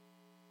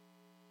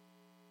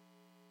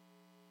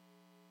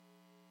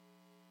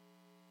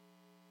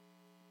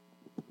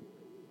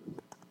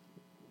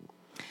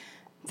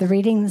The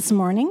reading this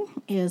morning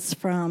is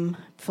from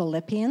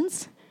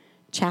Philippians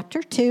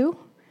chapter 2,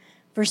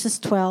 verses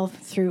 12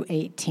 through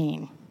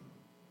 18.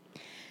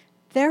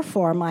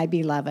 Therefore, my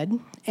beloved,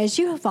 as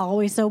you have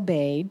always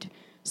obeyed,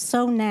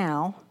 so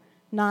now,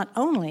 not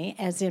only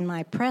as in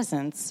my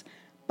presence,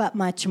 but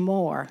much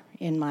more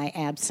in my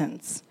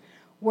absence.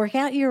 Work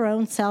out your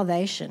own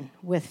salvation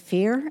with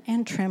fear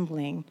and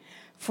trembling,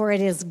 for it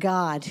is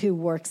God who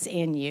works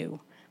in you,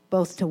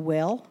 both to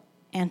will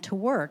and to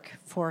work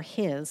for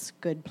his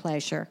good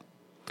pleasure.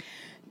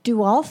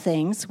 Do all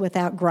things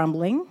without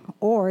grumbling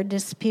or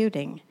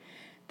disputing,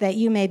 that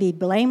you may be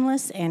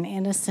blameless and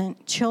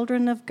innocent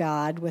children of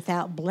God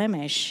without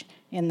blemish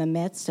in the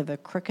midst of a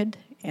crooked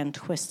and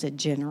twisted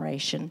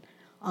generation,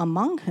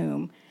 among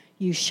whom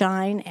you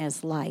shine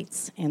as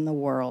lights in the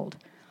world,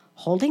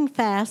 holding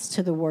fast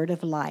to the word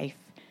of life,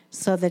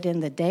 so that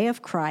in the day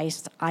of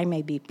Christ I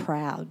may be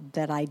proud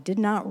that I did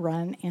not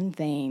run in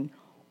vain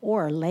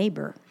or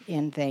labor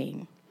in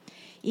vain.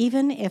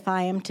 Even if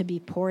I am to be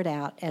poured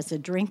out as a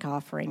drink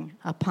offering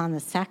upon the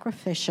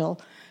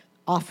sacrificial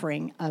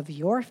offering of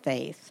your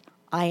faith,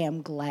 I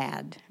am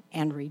glad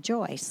and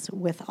rejoice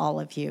with all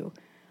of you.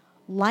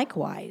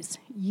 Likewise,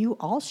 you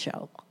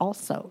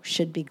also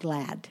should be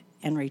glad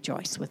and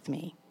rejoice with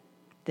me.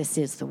 This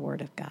is the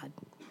word of God.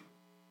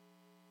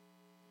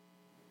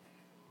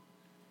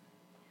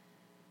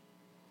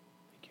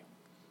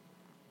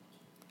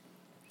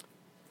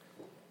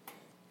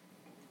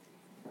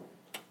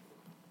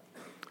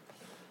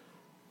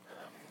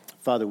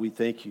 Father, we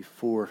thank you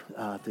for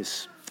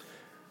this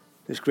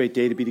great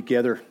day to be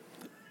together.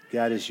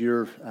 God, as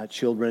your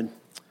children,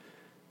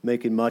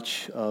 making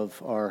much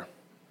of our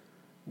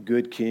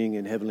good King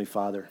and Heavenly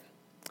Father.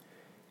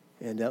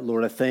 And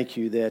Lord, I thank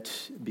you that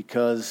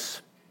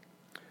because,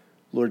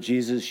 Lord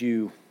Jesus,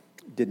 you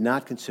did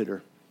not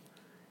consider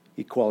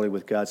equality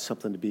with God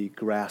something to be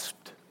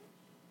grasped,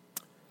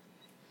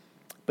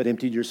 but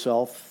emptied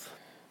yourself,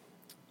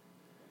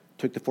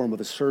 took the form of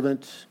a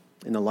servant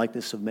in the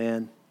likeness of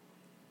man.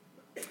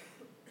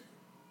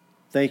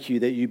 Thank you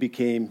that you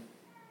became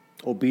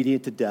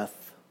obedient to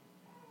death,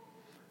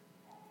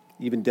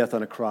 even death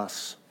on a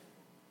cross.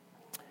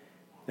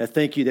 And I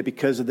thank you that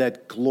because of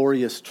that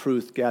glorious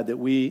truth, God, that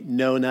we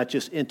know not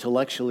just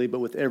intellectually, but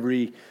with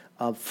every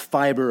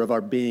fiber of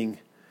our being,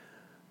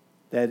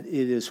 that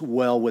it is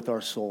well with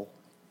our soul.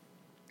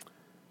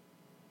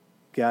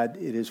 God,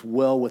 it is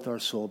well with our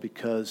soul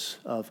because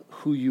of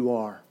who you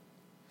are.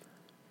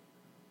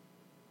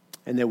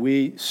 And that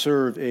we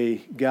serve a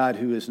God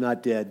who is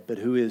not dead, but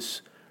who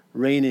is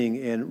reigning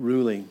and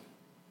ruling,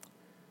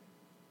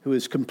 who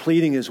is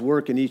completing his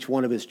work in each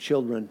one of his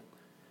children,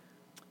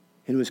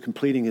 and who is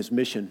completing his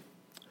mission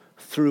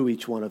through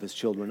each one of his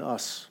children,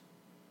 us.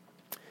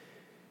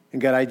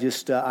 And God,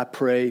 I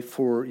pray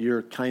for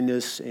your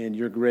kindness and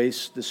your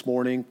grace this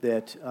morning,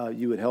 that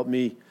you would help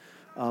me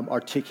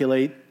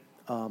articulate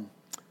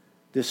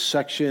this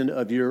section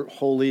of your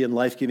holy and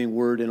life-giving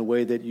word in a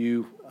way that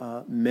you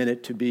meant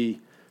it to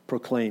be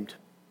proclaimed.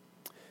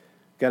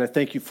 God, I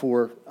thank you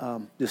for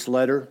this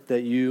letter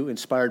that you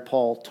inspired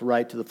Paul to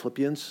write to the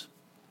Philippians.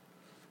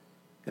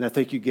 And I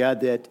thank you, God,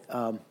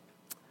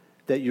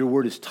 that your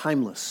word is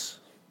timeless,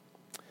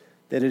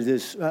 that it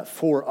is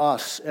for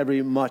us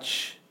every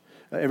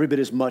bit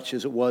as much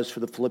as it was for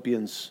the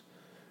Philippians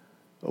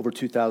over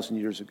 2,000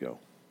 years ago.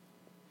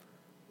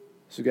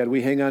 So, God,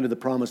 we hang on to the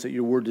promise that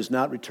your word does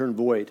not return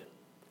void.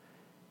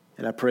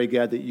 And I pray,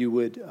 God, that you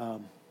would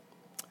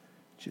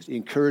just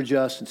encourage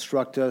us,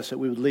 instruct us, that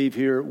we would leave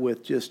here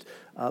with just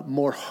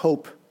more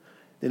hope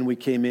than we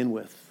came in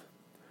with,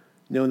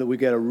 knowing that we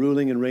got a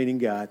ruling and reigning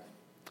God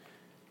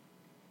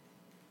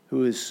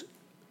who is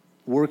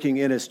working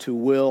in us to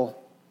will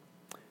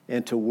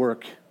and to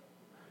work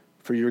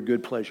for your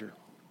good pleasure.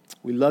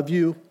 We love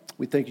you.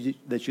 We thank you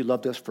that you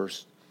loved us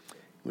first.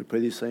 We pray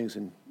these things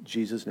in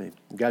Jesus' name.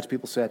 And God's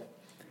people said,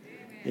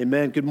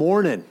 Amen. Good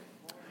morning.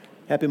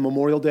 Happy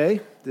Memorial Day,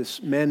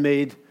 this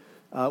man-made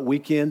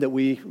weekend that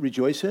we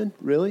rejoice in,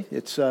 really.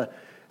 It's a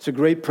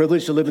great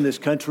privilege to live in this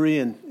country,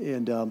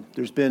 and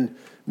there's been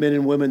men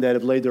and women that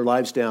have laid their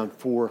lives down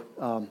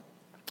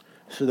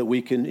so that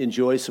we can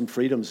enjoy some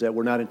freedoms that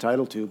we're not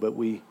entitled to, but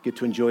we get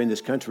to enjoy in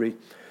this country.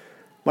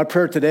 My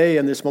prayer today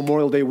on this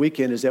Memorial Day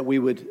weekend is that we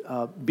would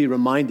be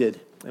reminded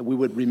and we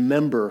would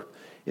remember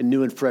in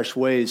new and fresh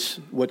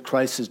ways what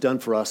Christ has done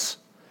for us,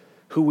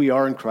 who we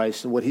are in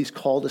Christ, and what he's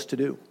called us to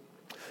do.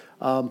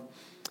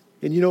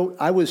 And you know,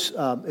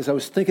 as I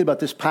was thinking about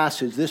this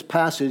passage, this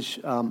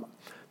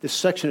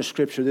section of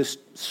Scripture, this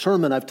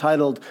sermon I've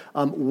titled,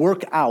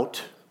 Work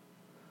Out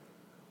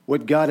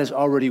What God Has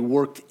Already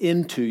Worked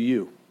Into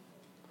You.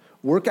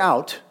 Work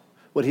out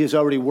what he has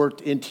already worked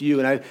into you.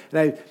 And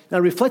I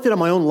reflected on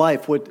my own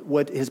life,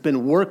 what has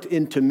been worked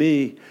into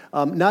me,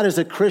 not as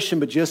a Christian,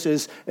 but just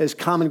as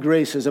common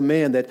grace, as a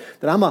man, that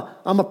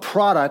I'm a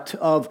product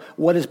of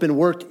what has been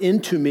worked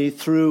into me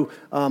through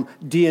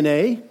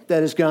DNA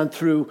that has gone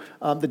through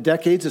the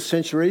decades, the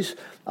centuries.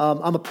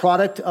 I'm a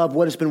product of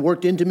what has been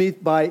worked into me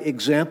by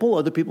example.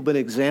 Other people have been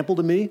an example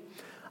to me.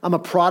 I'm a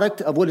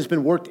product of what has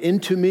been worked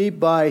into me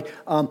by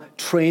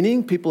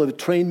training. People have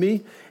trained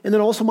me. And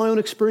then also my own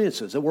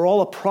experiences. That we're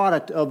all a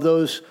product of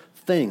those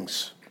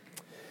things.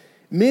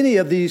 Many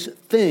of these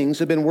things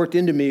have been worked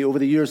into me over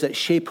the years that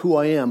shape who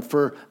I am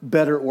for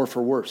better or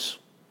for worse.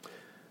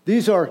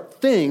 These are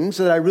things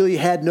that I really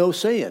had no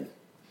say in.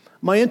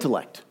 My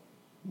intellect.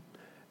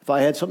 If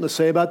I had something to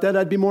say about that,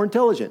 I'd be more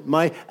intelligent.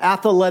 My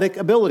athletic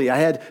ability, I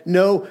had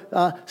no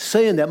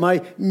say in that.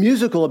 My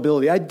musical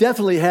ability, I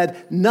definitely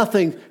had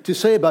nothing to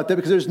say about that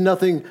because there's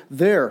nothing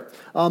there.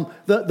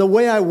 The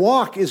way I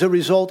walk is a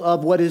result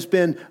of what has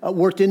been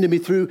worked into me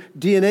through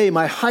DNA,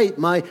 my height,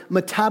 my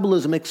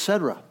metabolism,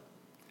 etc.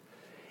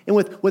 And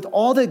with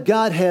all that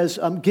God has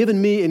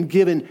given me and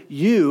given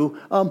you,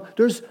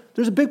 there's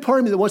a big part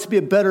of me that wants to be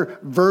a better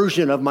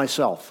version of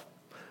myself.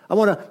 I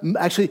want to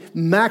actually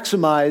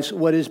maximize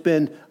what has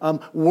been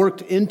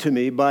worked into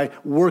me by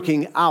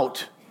working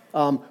out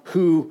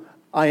who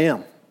I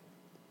am.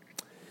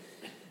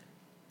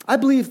 I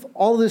believe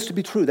all of this to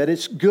be true, that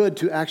it's good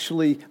to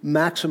actually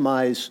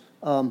maximize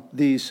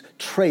these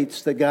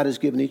traits that God has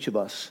given each of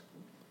us.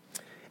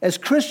 As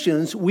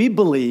Christians, we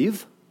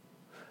believe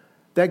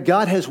that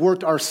God has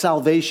worked our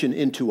salvation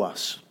into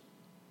us,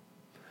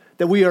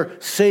 that we are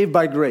saved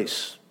by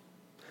grace,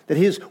 that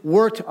He has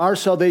worked our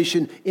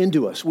salvation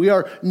into us. We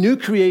are new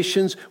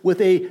creations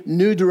with a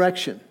new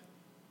direction.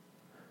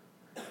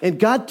 And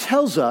God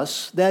tells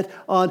us that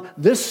on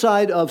this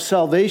side of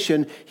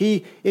salvation,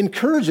 He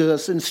encourages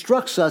us,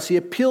 instructs us, He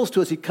appeals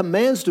to us, He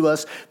commands to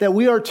us that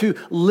we are to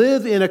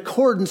live in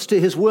accordance to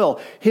His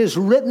will, His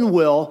written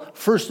will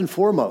first and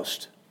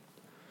foremost.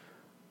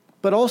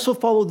 But also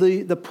follow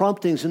the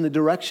promptings and the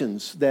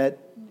directions that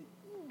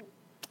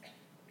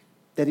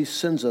He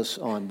sends us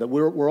on, that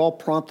we're all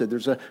prompted.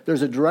 There's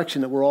a direction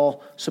that we're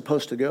all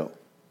supposed to go.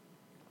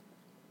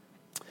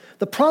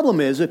 The problem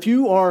is, if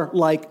you are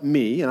like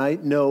me, and I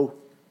know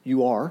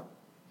you are,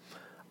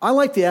 I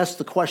like to ask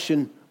the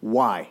question,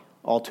 why,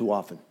 all too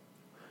often.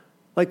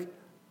 Like,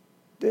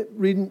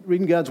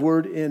 reading God's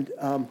Word, and,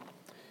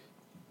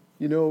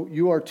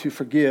 you are to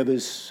forgive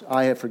as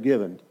I have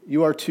forgiven.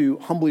 You are to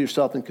humble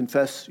yourself and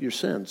confess your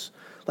sins.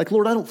 Like,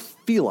 Lord, I don't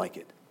feel like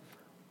it.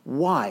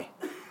 Why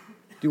do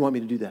you want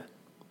me to do that?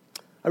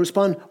 I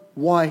respond,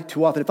 why,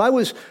 too often. If I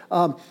was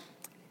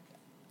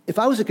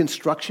a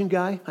construction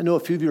guy, I know a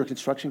few of you are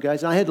construction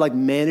guys, and I had to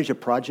manage a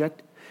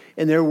project,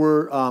 and there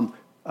were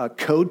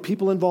code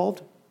people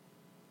involved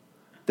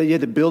that you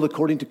had to build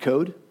according to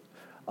code,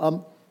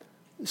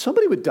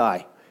 somebody would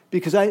die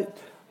because I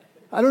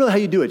don't know how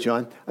you do it,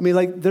 John.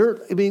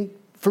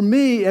 For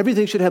me,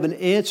 everything should have an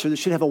answer that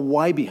should have a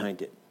why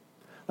behind it.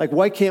 Like,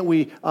 why can't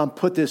we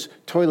put this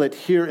toilet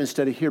here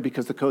instead of here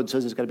because the code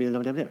says it's got to be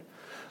there?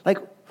 Like,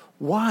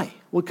 why?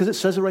 Well, because it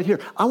says it right here.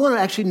 I want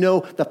to actually know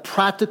the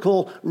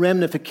practical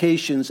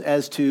ramifications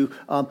as to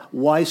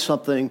why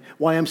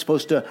I'm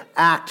supposed to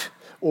act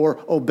or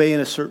obey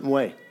in a certain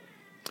way.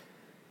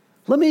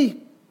 And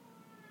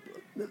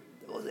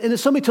if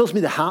somebody tells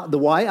me the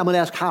why, I'm going to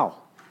ask how.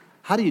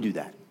 How do you do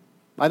that?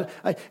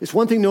 It's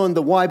one thing knowing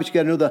the why, but you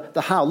got to know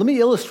the how. Let me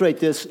illustrate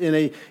this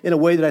in a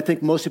way that I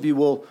think most of you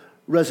will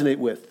resonate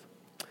with.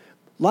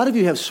 A lot of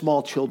you have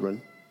small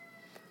children.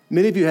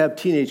 Many of you have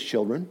teenage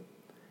children.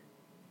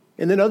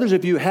 And then others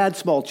of you had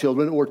small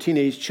children or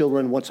teenage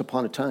children once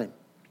upon a time.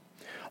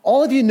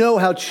 All of you know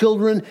how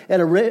children at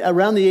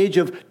around the age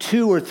of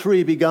 2 or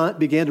 3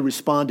 began to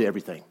respond to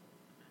everything.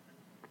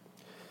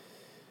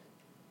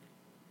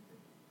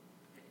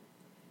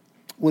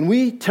 When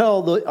we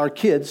tell our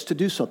kids to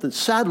do something,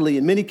 sadly,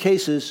 in many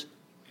cases,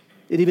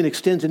 it even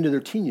extends into their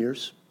teen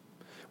years.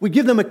 We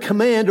give them a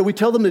command or we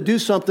tell them to do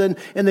something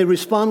and they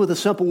respond with a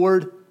simple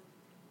word,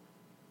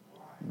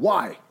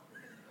 why?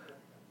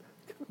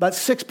 About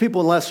 6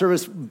 people in last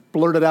service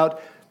blurted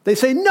out, they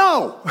say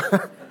no.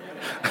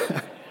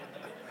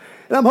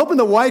 And I'm hoping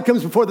the why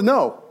comes before the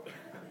no.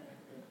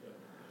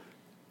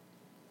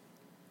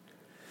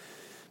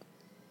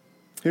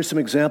 Here's some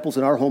examples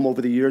in our home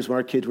over the years when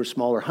our kids were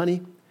smaller.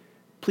 Honey,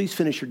 please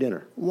finish your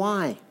dinner.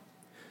 Why?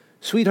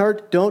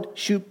 Sweetheart, don't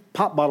shoot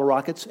pop bottle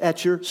rockets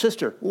at your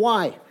sister.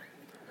 Why?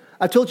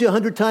 I've told you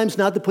 100 times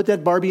not to put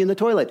that Barbie in the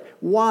toilet.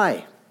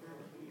 Why?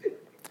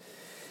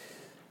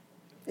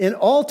 And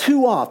all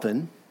too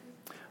often,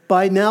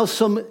 by now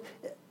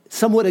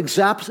somewhat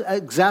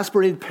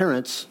exasperated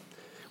parents,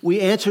 we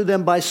answer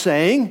them by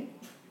saying,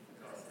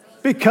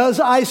 because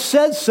I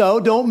said so,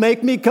 don't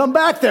make me come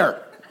back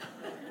there.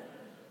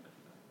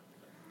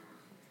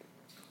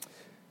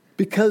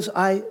 Because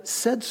I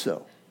said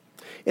so.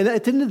 And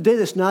at the end of the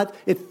day,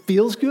 it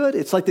feels good.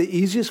 It's like the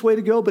easiest way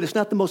to go, but it's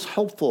not the most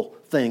helpful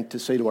thing to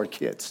say to our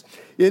kids.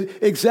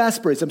 It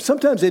exasperates them.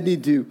 Sometimes they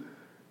need to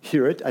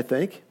hear it, I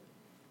think.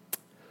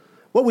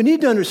 What we need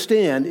to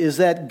understand is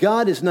that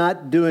God is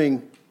not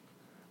doing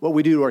what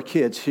we do to our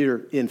kids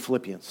here in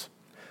Philippians.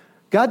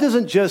 God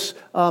doesn't just,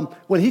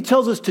 when He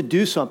tells us to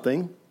do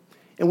something,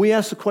 and we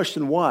ask the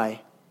question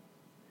why,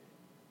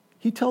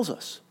 He tells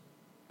us.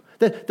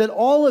 That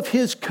all of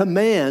His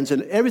commands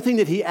and everything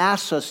that He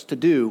asks us to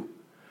do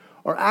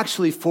are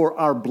actually for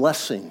our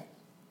blessing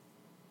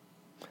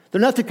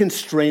They're not to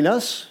constrain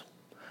us.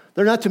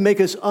 They're not to make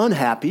us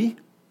unhappy.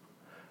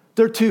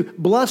 They're to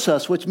bless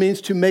us, which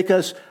means to make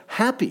us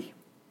happy.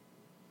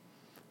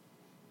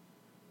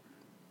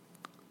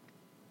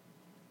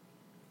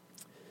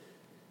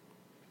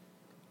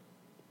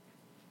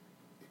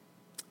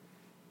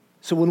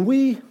 So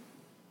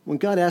when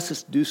God asks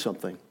us to do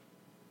something,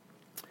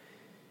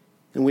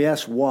 and we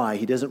ask why,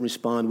 he doesn't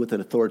respond with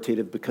an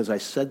authoritative, because I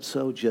said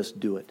so, just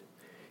do it.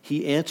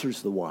 He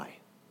answers the why.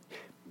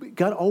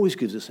 God always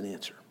gives us an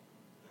answer.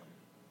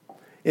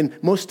 And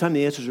most of the time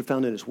the answers are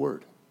found in his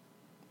word.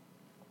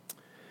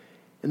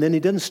 And then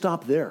he doesn't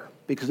stop there,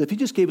 because if he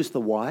just gave us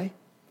the why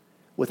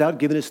without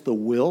giving us the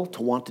will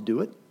to want to do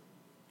it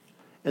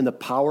and the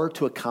power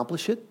to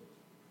accomplish it,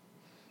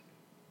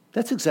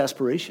 that's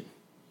exasperation.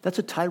 That's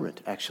a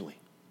tyrant, actually.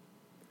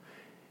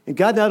 And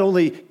God not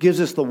only gives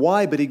us the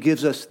why, but he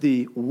gives us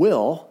the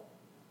will,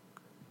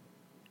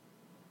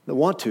 the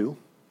want to,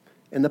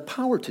 and the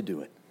power to do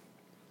it.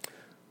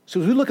 So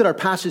as we look at our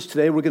passage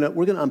today, we're going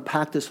to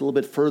unpack this a little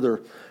bit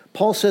further.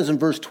 Paul says in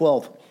verse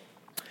 12,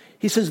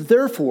 he says,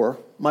 therefore,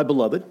 my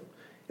beloved,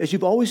 as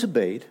you've always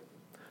obeyed,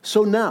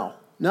 so now,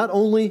 not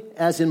only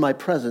as in my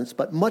presence,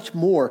 but much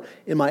more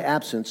in my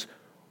absence,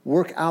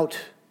 work out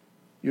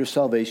your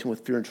salvation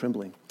with fear and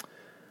trembling.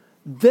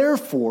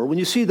 Therefore, when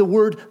you see the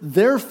word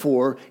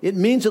therefore, it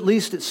means at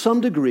least at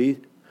some degree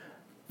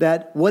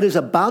that what is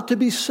about to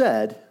be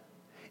said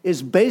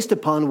is based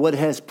upon what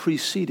has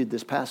preceded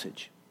this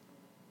passage.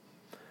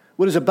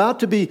 What is about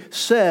to be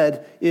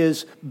said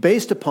is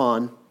based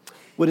upon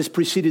what has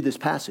preceded this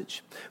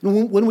passage.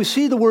 When we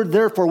see the word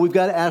therefore, we've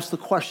got to ask the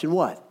question,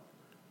 what?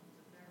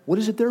 What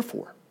is it there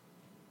for?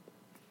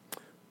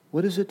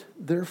 What is it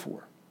there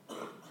for?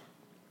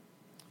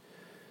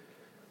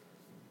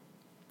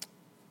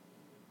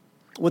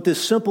 What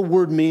this simple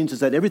word means is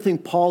that everything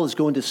Paul is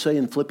going to say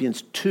in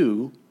Philippians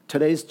 2,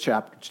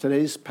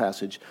 today's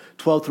passage,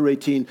 12 through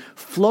 18,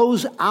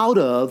 flows out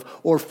of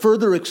or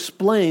further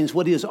explains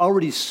what he has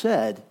already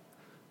said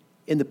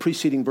in the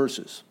preceding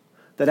verses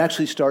that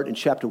actually start in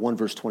chapter 1,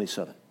 verse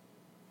 27.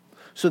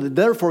 So the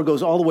therefore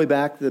goes all the way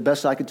back, the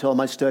best I can tell in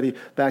my study,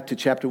 back to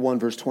chapter 1,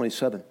 verse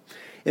 27.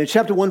 In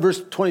chapter 1,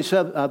 verse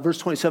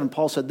 27,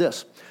 Paul said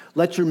this,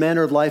 let your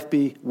manner of life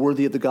be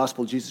worthy of the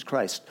gospel of Jesus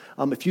Christ.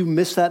 If you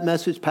missed that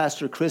message,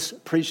 Pastor Chris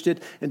preached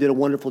it and did a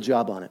wonderful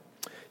job on it.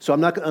 So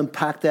I'm not going to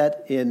unpack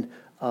that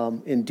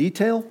in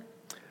detail,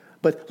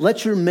 but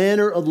let your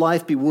manner of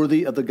life be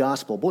worthy of the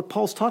gospel. What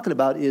Paul's talking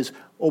about is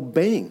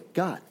obeying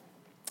God.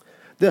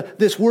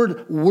 This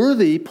word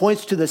worthy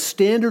points to the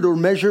standard or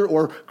measure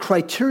or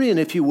criterion,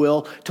 if you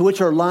will, to which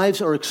our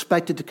lives are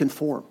expected to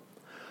conform.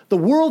 The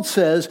world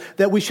says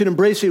that we should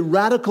embrace a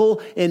radical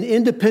and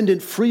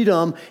independent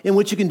freedom in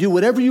which you can do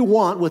whatever you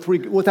want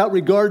without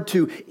regard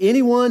to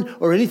anyone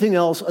or anything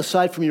else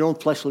aside from your own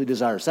fleshly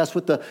desires. That's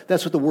what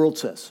the world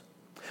says.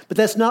 But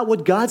that's not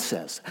what God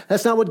says.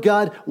 That's not what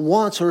God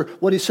wants or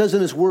what he says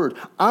in his word.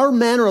 Our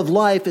manner of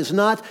life is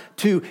not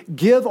to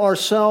give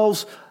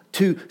ourselves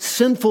to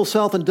sinful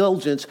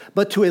self-indulgence,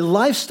 but to a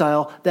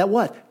lifestyle that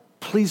what?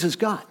 Pleases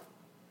God.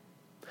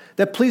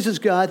 That pleases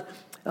God,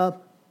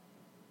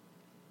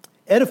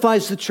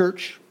 edifies the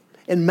church,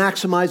 and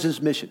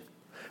maximizes mission.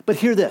 But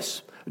hear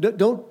this.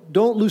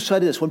 Don't lose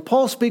sight of this. When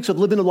Paul speaks of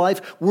living a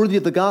life worthy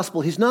of the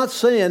gospel, he's not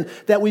saying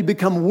that we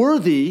become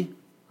worthy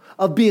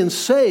of being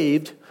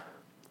saved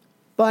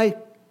by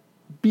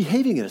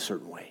behaving in a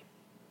certain way.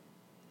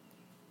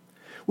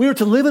 We are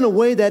to live in a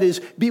way that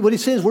is, what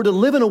he's saying is we're to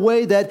live in a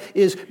way that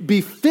is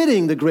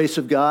befitting the grace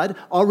of God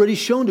already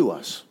shown to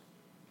us.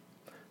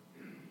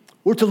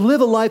 We're to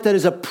live a life that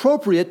is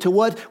appropriate to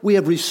what we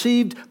have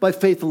received by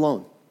faith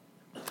alone.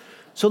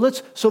 So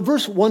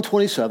verse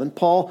 127,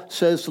 Paul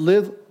says,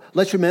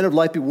 let your manner of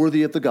life be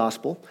worthy of the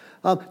gospel.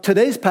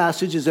 Today's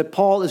passage is that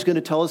Paul is going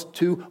to tell us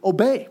to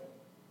obey.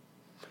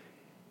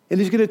 And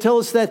he's going to tell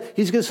us that,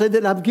 he's going to say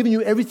that I've given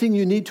you everything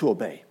you need to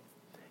obey.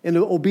 And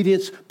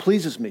obedience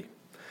pleases me.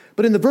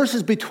 But in the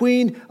verses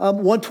between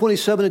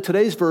 127 and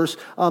today's verse,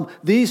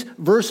 these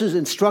verses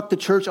instruct the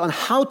church on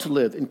how to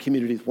live in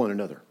community with one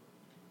another.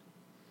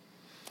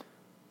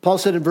 Paul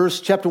said in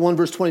chapter 1,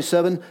 verse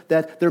 27,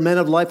 that their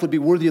manner of life would be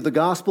worthy of the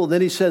gospel. And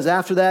then he says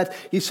after that,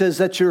 he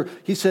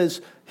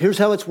says, here's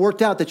how it's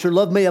worked out, that your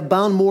love may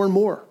abound more and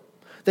more,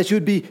 that you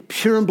would be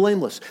pure and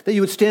blameless, that you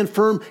would stand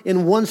firm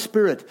in one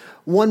spirit,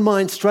 one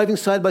mind, striving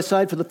side by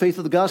side for the faith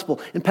of the gospel.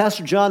 And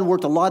Pastor John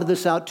worked a lot of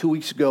this out 2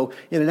 weeks ago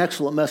in an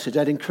excellent message.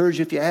 I'd encourage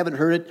you, if you haven't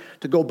heard it,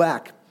 to go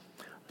back.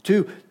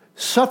 To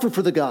suffer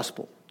for the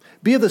gospel.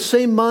 Be of the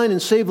same mind and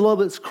same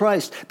love as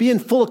Christ. Be in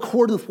full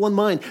accord with one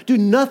mind. Do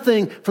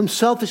nothing from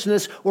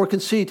selfishness or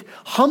conceit.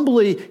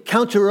 Humbly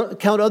count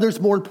others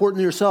more important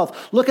than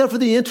yourself. Look out for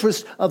the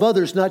interests of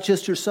others, not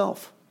just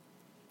yourself.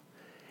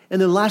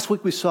 And then last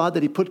week we saw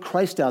that he put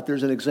Christ out there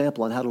as an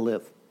example on how to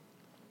live.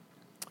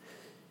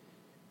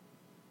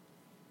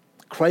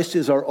 Christ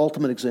is our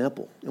ultimate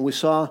example. And we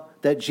saw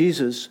that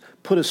Jesus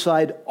put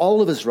aside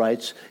all of his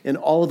rights and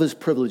all of his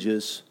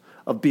privileges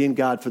of being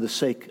God for the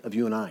sake of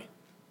you and I.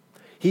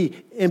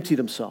 He emptied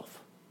himself.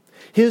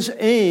 His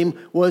aim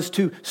was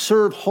to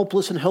serve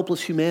hopeless and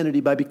helpless humanity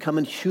by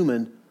becoming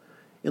human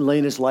and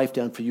laying his life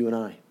down for you and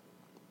I.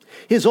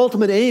 His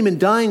ultimate aim in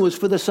dying was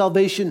for the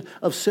salvation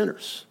of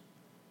sinners.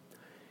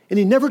 And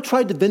he never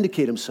tried to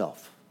vindicate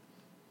himself,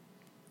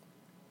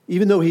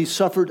 even though he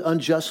suffered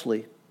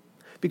unjustly,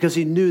 because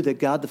he knew that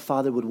God the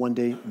Father would one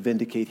day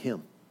vindicate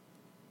him.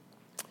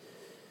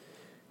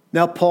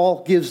 Now,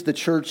 Paul gives the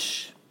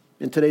church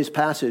in today's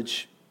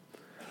passage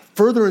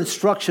further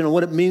instruction on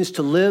what it means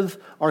to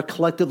live our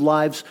collective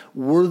lives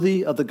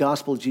worthy of the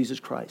gospel of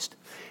Jesus Christ.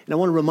 And I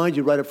want to remind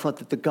you right up front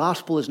that the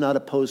gospel is not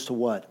opposed to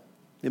what?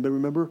 Anybody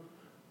remember?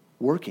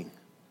 Working.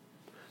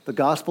 The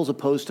gospel is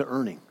opposed to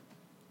earning.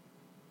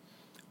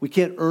 We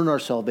can't earn our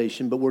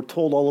salvation, but we're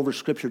told all over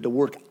Scripture to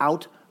work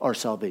out our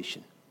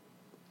salvation.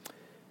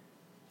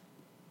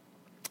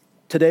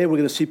 Today, we're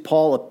going to see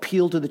Paul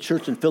appeal to the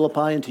church in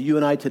Philippi and to you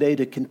and I today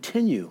to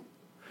continue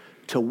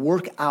to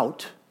work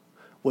out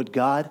what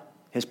God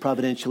has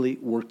providentially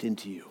worked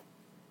into you.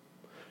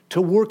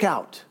 To work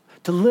out,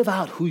 to live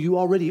out who you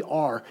already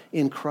are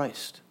in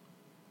Christ.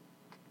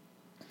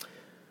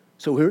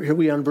 So here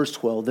we are in verse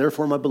 12.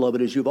 Therefore, my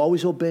beloved, as you've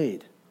always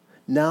obeyed,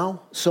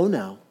 now,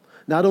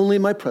 not only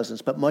in my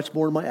presence, but much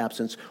more in my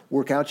absence,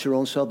 work out your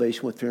own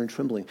salvation with fear and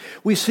trembling.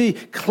 We see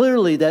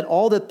clearly that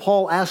all that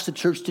Paul asked the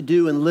church to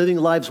do in living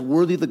lives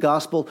worthy of the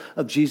gospel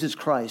of Jesus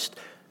Christ,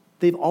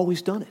 they've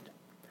always done it.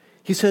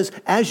 He says,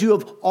 as you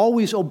have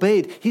always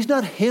obeyed. He's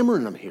not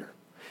hammering them here.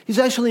 He's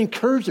actually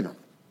encouraging them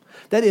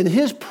that in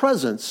his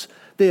presence,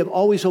 they have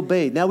always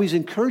obeyed. Now he's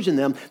encouraging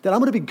them that I'm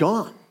going to be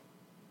gone.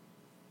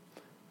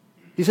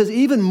 He says,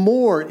 even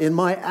more in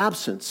my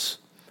absence,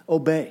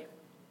 obey.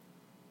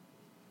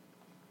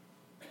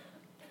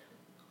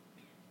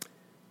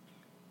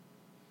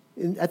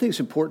 And I think it's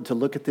important to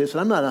look at this,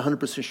 and I'm not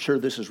 100% sure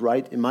this is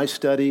right in my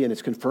study, and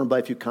it's confirmed by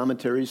a few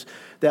commentaries,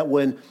 that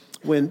when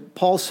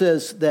Paul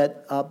says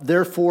that,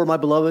 therefore, my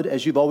beloved,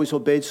 as you've always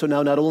obeyed, so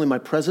now not only my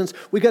presence,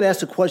 we've got to ask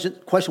the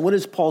question, what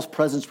does Paul's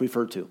presence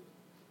refer to?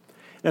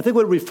 And I think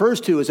what it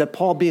refers to is that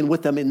Paul being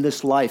with them in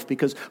this life,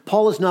 because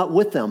Paul is not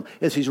with them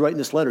as he's writing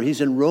this letter. He's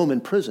in Rome in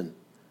prison,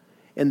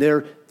 and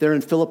they're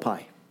in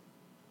Philippi.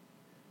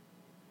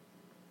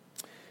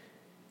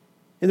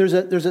 And there's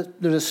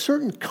a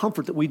certain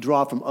comfort that we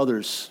draw from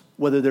others,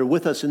 whether they're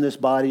with us in this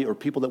body or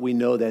people that we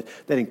know that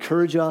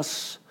encourage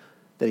us,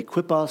 that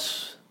equip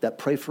us, that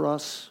pray for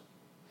us.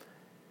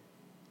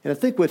 And I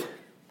think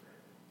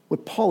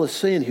what Paul is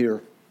saying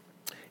here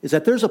is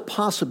that there's a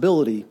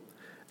possibility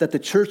that the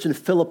church in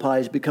Philippi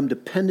has become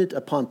dependent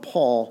upon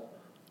Paul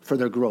for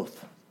their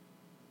growth.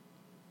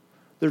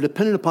 They're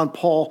dependent upon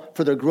Paul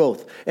for their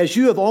growth. As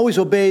you have always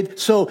obeyed,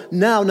 so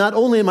now, not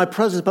only in my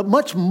presence, but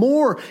much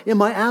more in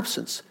my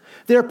absence.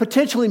 They are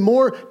potentially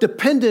more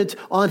dependent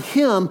on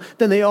him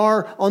than they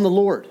are on the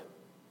Lord.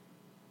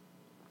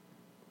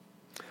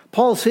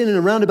 Paul is saying in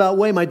a roundabout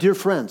way, my dear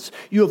friends,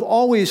 you have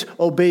always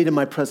obeyed in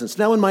my presence.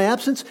 Now in my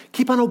absence,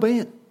 keep on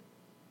obeying.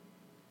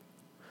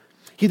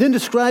 He then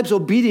describes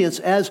obedience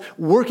as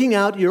working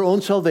out your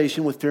own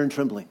salvation with fear and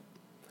trembling.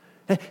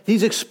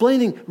 He's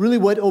explaining really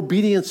what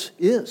obedience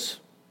is.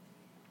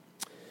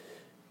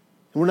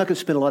 And we're not going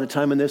to spend a lot of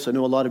time on this. I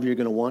know a lot of you are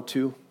going to want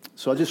to.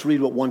 So I'll just read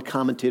what one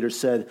commentator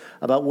said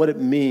about what it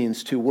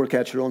means to work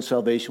out your own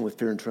salvation with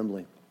fear and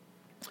trembling.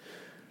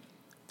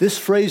 This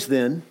phrase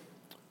then,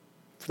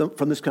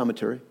 from this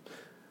commentary,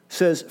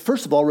 says,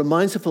 first of all,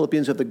 reminds the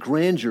Philippians of the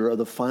grandeur of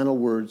the final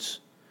words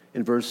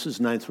in verses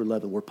 9 through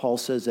 11, where Paul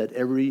says that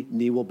every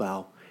knee will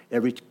bow,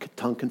 every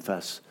tongue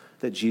confess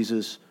that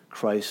Jesus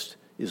Christ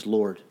is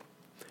Lord.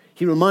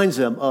 He reminds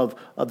them of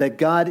that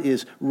God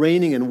is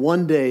reigning, and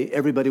one day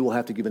everybody will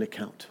have to give an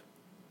account.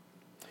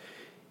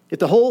 If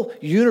the whole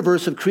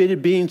universe of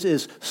created beings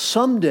is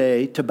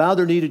someday to bow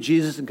their knee to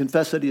Jesus and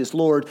confess that he is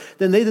Lord,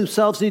 then they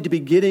themselves need to be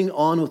getting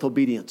on with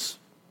obedience.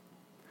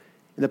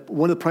 And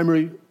one of the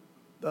primary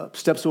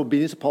steps of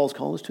obedience that Paul is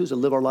calling us to is to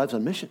live our lives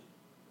on mission.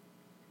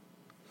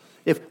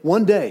 If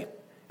one day,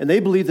 and they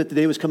believe that the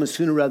day was coming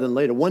sooner rather than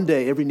later, one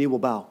day every knee will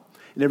bow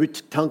and every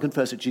tongue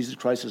confess that Jesus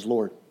Christ is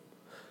Lord.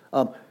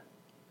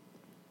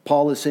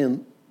 Paul is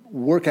saying,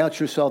 work out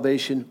your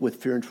salvation with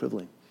fear and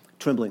trembling.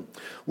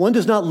 One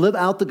does not live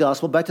out the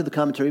gospel, back to the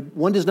commentary,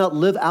 one does not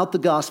live out the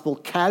gospel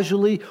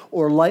casually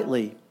or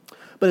lightly,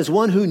 but as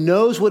one who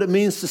knows what it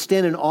means to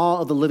stand in awe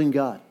of the living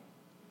God.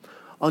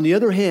 On the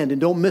other hand,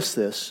 and don't miss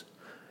this,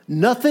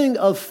 nothing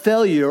of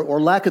failure or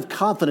lack of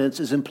confidence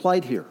is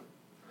implied here.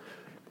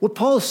 What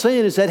Paul is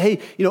saying is that, hey,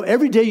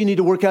 every day you need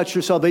to work out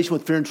your salvation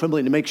with fear and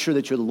trembling to make sure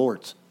that you're the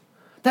Lord's.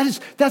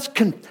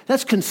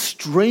 That's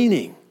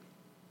constraining.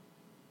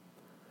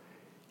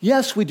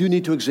 Yes, we do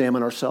need to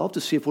examine ourselves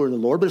to see if we're in the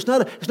Lord, but it's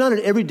not an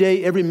every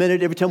day, every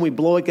minute, every time we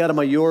blow it, God, am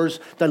I yours?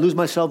 Did I lose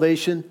my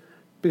salvation?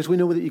 Because we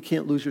know that you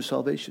can't lose your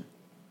salvation.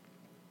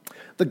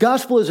 The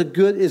gospel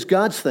is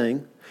God's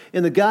thing,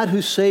 and the God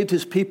who saved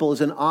his people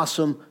is an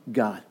awesome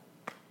God.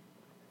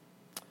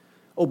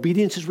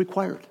 Obedience is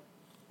required.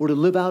 We're to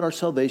live out our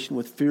salvation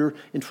with fear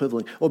and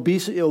trembling.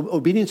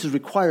 Obedience is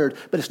required,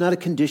 but it's not a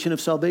condition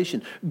of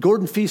salvation.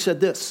 Gordon Fee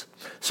said this: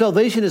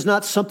 salvation is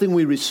not something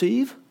we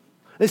receive.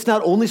 It's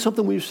not only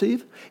something we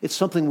receive, it's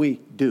something we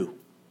do.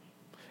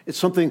 It's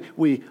something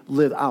we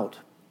live out.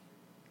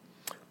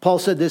 Paul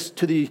said this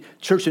to the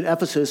church in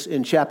Ephesus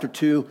in chapter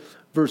 2,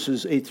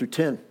 verses 8 through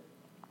 10.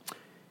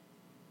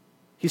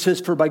 He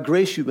says, "For by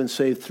grace you've been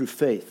saved through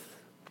faith."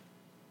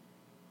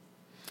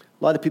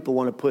 A lot of people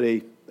want to put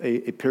a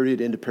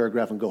period into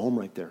paragraph and go home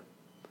right there.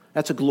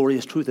 That's a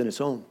glorious truth in its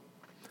own.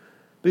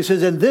 But he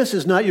says, "And this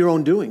is not your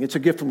own doing. It's a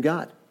gift from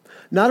God.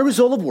 Not a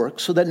result of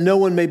works, so that no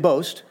one may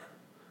boast."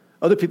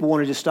 Other people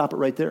want to just stop it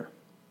right there.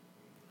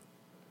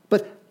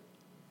 But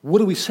what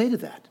do we say to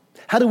that?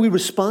 How do we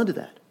respond to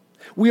that?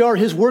 We are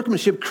his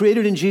workmanship,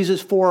 created in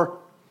Jesus for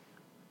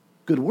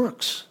good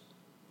works.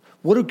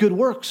 What are good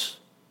works?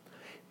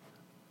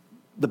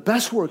 The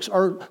best works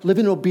are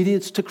living in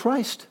obedience to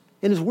Christ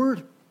and his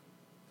word.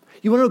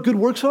 You want to know what good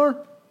works are?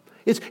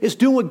 It's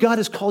doing what God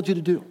has called you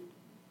to do.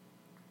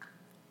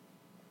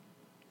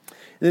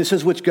 And it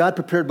says, which God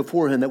prepared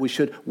beforehand that we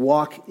should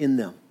walk in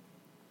them.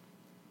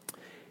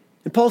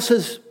 And Paul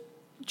says,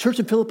 church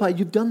in Philippi,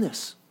 you've done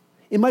this.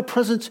 In my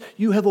presence,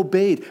 you have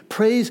obeyed.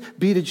 Praise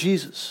be to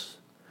Jesus.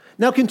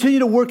 Now continue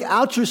to work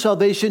out your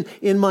salvation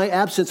in my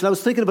absence. And I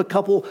was thinking of a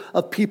couple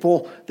of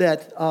people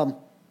that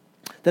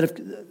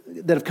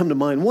have come to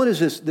mind. One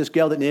is this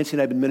gal that Nancy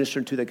and I have been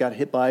ministering to that got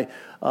hit by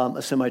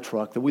a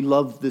semi-truck. That we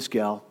love this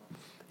gal.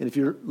 And if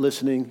you're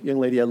listening, young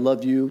lady, I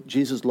love you.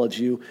 Jesus loves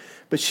you.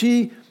 But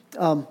she,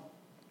 and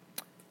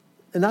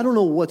I don't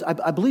know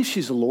I believe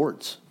she's the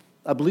Lord's.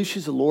 I believe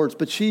she's the Lord's.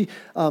 But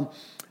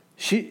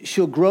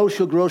she'll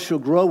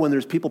grow when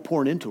there's people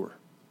pouring into her.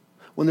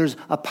 When there's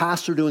a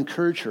pastor to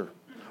encourage her.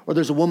 Or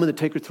there's a woman to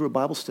take her through a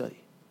Bible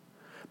study.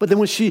 But then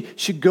when she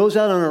goes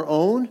out on her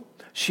own,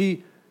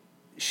 she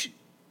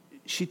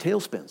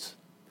tailspins.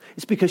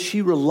 It's because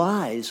she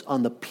relies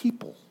on the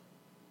people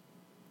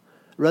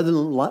rather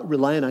than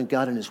relying on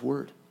God and his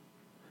word.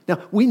 Now,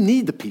 we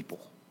need the people.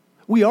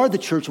 We are the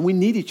church and we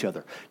need each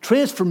other.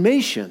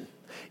 Transformation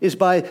is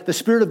by the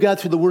Spirit of God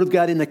through the word of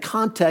God in the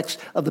context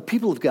of the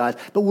people of God,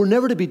 but we're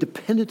never to be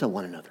dependent on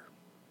one another.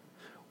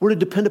 We're to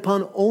depend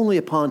only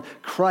upon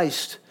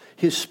Christ,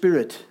 his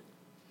Spirit,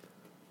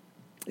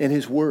 and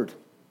his word.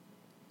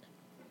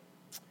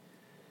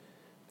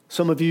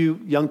 Some of you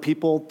young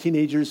people,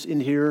 teenagers in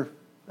here,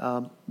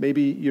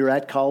 maybe you're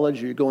at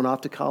college or you're going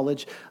off to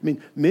college. I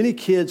mean, many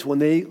kids, when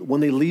they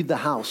leave the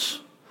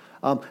house,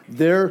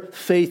 their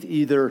faith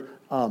either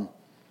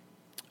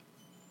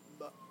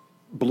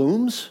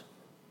blooms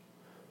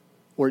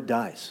or it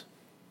dies.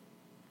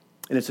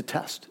 And it's a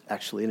test,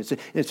 actually. And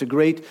it's a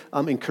great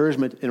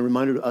encouragement and a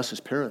reminder to us as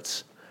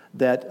parents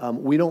that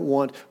we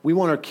want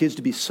our kids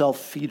to be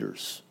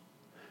self-feeders.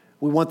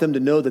 We want them to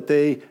know that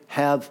they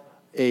have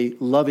a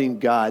loving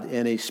God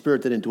and a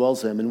spirit that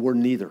indwells them, and we're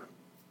neither.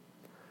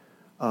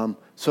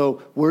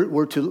 So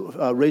we're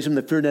to raise them in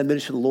the fear and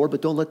admonition of the Lord,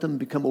 but don't let them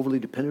become overly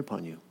dependent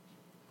upon you.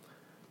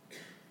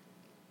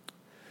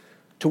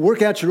 To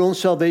work out your own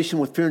salvation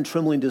with fear and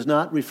trembling does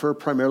not refer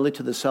primarily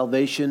to the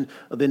salvation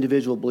of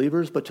individual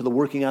believers, but to the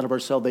working out of our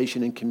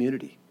salvation in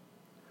community.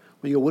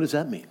 Well, you go, what does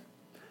that mean?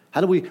 How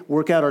do we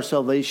work out our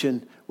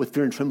salvation with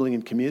fear and trembling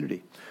in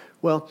community?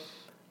 Well,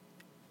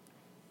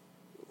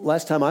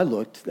 last time I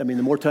looked, the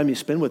more time you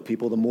spend with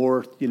people, the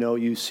more,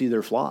 you see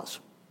their flaws.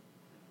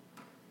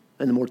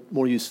 And the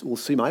more you will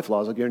see my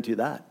flaws, I'll guarantee you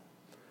that.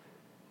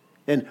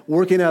 And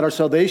working out our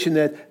salvation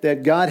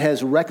that God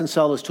has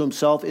reconciled us to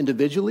himself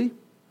individually,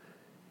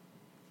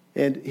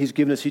 and he's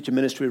given us each a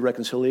ministry of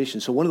reconciliation.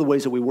 So one of the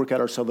ways that we work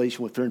out our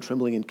salvation with fear and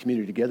trembling in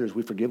community together is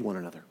we forgive one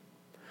another.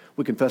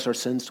 We confess our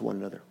sins to one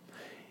another.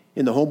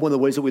 In the home, one of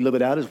the ways that we live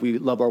it out is we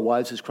love our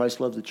wives as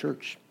Christ loves the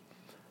church.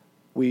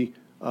 We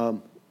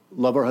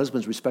love our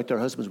husbands, respect our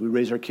husbands. We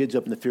raise our kids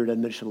up in the fear and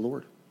admonition of the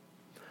Lord.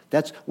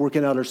 That's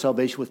working out our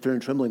salvation with fear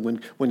and trembling.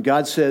 When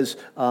God says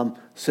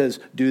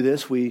do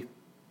this, we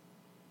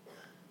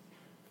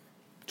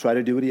try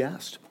to do what he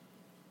asked.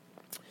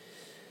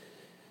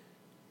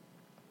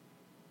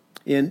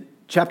 In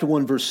chapter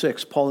 1, verse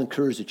 6, Paul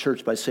encouraged the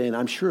church by saying,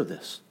 I'm sure of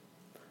this.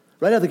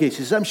 Right out of the gates,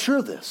 he says, I'm sure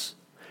of this.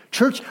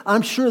 Church,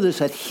 I'm sure of this,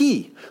 that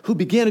he who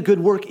began a good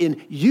work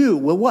in you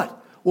will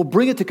what? Will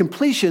bring it to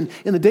completion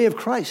in the day of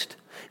Christ.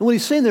 And what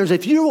he's saying there is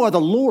if you are the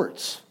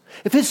Lord's,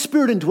 if his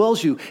Spirit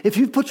indwells you, if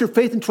you've put your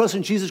faith and trust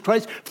in Jesus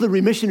Christ for the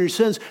remission of your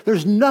sins,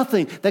 there's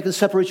nothing that can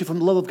separate you from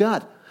the love of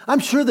God. I'm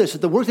sure of this,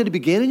 that the work that he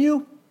began in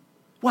you,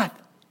 what?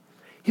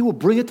 He will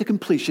bring it to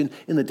completion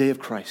in the day of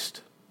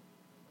Christ.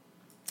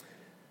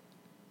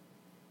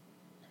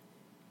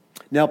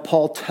 Now,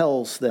 Paul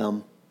tells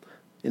them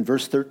in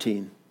verse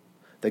 13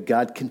 that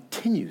God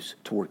continues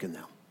to work in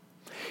them.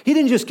 He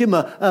didn't just give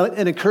them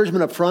an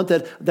encouragement up front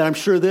that I'm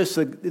sure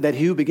that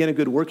he who began a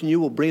good work in you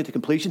will bring it to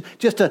completion,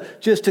 just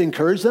to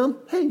encourage them.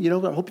 Hey, I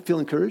hope you feel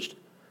encouraged.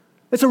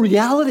 It's a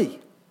reality.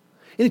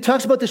 And he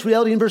talks about this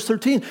reality in verse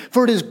 13.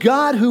 For it is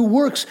God who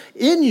works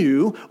in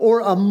you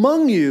or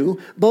among you,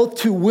 both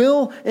to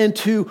will and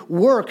to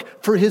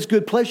work for his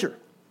good pleasure.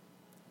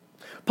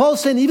 Paul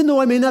is saying, even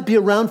though I may not be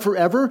around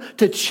forever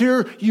to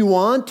cheer you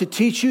on, to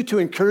teach you, to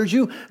encourage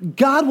you,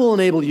 God will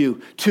enable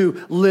you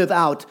to live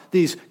out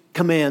these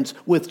commands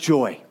with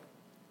joy.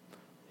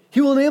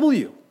 He will enable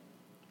you.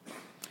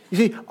 You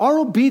see, our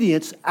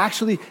obedience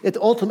actually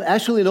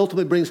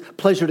ultimately brings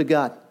pleasure to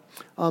God.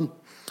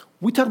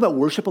 We talk about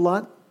worship a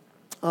lot.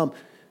 One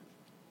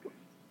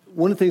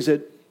of the things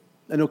that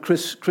I know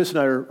Chris and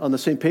I are on the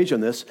same page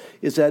on this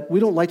is that we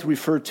don't like to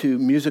refer to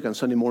music on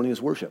Sunday morning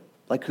as worship.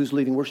 Like, who's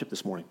leading worship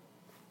this morning?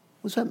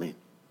 What does that mean?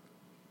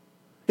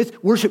 It's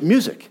worship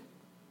music.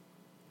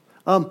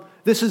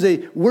 This is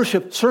a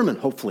worship sermon,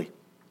 hopefully.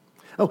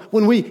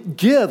 When we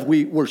give,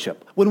 we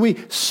worship. When we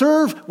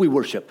serve, we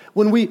worship.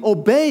 When we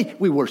obey,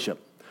 we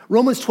worship.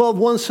 Romans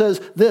 12:1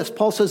 says this.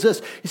 Paul says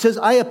this. He says,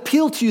 I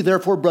appeal to you,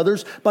 therefore,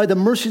 brothers, by the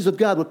mercies of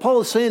God. What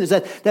Paul is saying is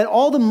that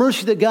all the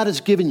mercy that God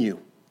has given you,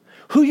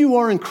 who you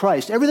are in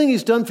Christ, everything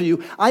he's done for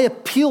you, I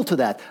appeal to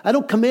that. I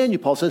don't command you,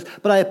 Paul says,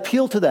 but I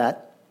appeal to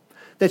that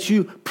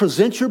you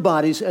present your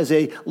bodies as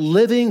a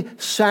living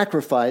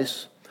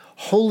sacrifice,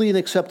 holy and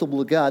acceptable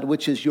to God,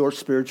 which is your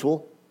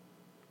spiritual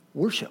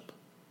worship.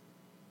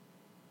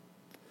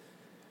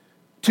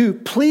 To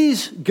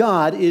please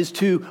God is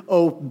to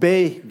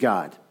obey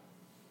God.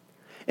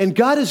 And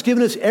God has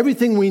given us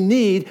everything we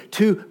need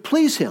to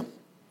please him.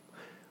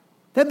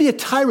 That'd be a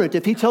tyrant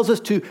if he tells us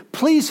to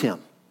please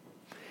him.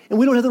 And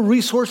we don't have the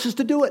resources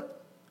to do it.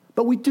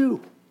 But we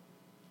do.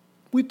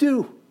 We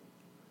do.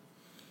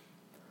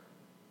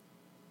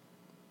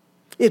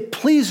 It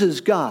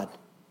pleases God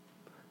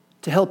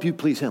to help you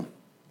please him.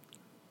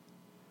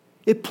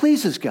 It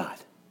pleases God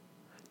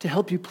to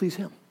help you please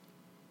him.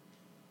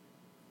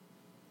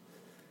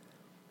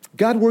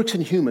 God works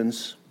in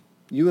humans,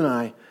 you and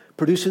I,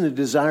 producing the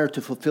desire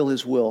to fulfill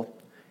his will,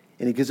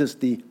 and he gives us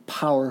the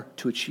power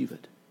to achieve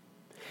it.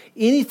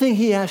 Anything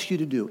he asks you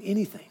to do,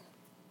 anything,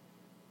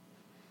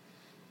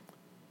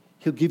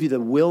 he'll give you the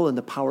will and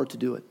the power to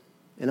do it.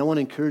 And I want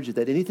to encourage you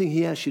that anything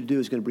he asks you to do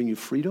is going to bring you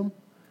freedom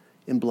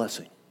and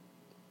blessing.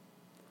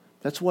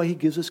 That's why he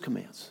gives us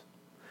commands.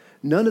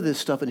 None of this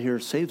stuff in here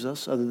saves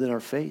us other than our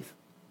faith.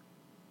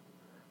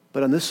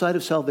 But on this side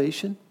of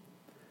salvation,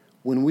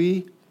 when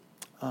we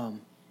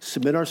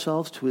submit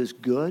ourselves to his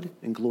good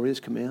and glorious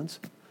commands,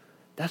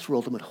 that's where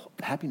ultimate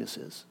happiness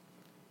is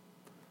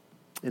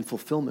and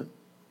fulfillment.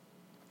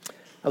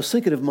 I was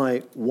thinking of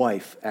my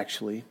wife,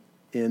 actually,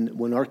 and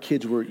when our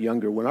kids were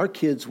younger, when our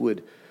kids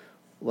would,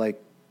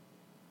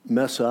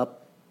 mess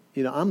up,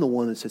 I'm the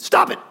one that said,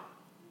 stop it!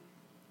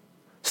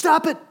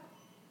 Stop it!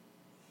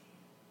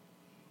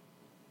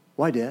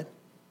 Why, Dad?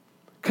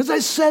 Because I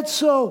said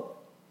so.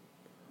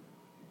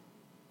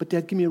 But,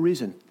 Dad, give me a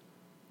reason.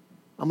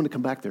 I'm going to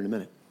come back there in a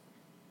minute.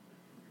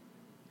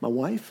 My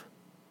wife,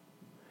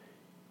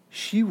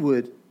 she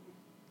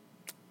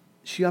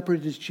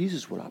operated as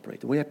Jesus would operate.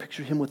 The way I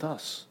picture him with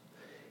us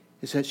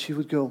is that she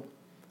would go,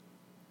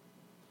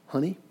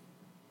 honey,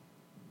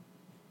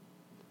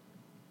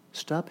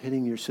 stop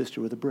hitting your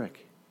sister with a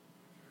brick.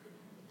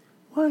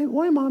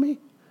 Why, Mommy?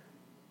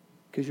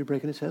 Because you're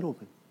breaking his head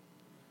open.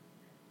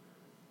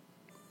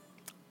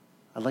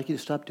 I'd like you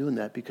to stop doing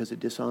that because it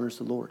dishonors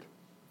the Lord.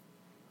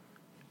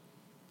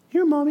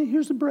 Here, Mommy,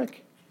 here's the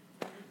brick.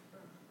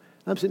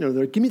 I'm sitting over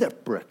there, give me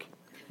that brick.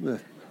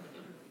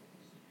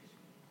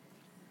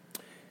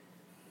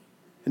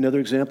 Another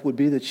example would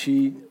be that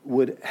she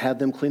would have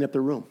them clean up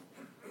their room.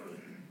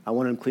 I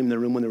wanted them cleaning their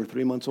room when they were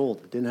 3 months old.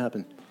 It didn't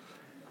happen.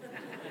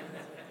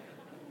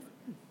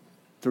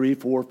 3,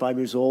 4, 5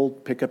 years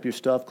old, pick up your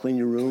stuff, clean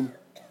your room.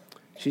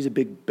 She's a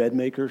big bed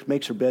maker.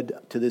 Makes her bed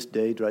to this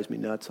day, drives me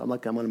nuts. I'm going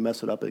to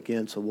mess it up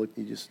again, so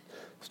you just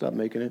stop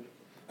making it.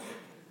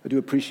 I do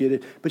appreciate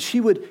it. But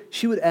she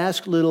would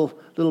ask little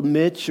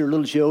Mitch or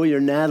little Joey or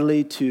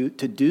Natalie to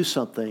do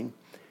something.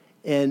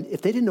 And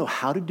if they didn't know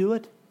how to do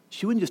it,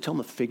 she wouldn't just tell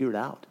them to figure it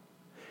out.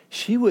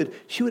 She would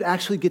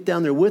actually get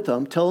down there with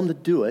them, tell them to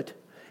do it,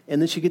 and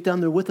then she'd get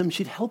down there with them and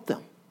she'd help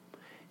them.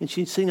 And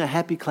she'd sing a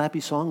happy,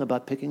 clappy song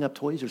about picking up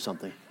toys or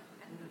something.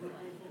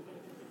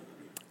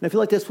 And I feel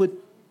like that's what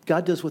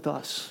God does with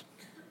us.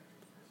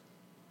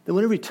 Then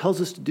whenever he tells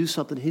us to do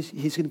something, he's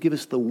going to give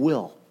us the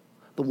will,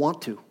 the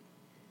want to.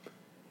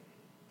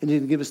 And he's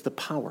going to give us the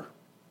power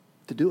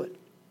to do it.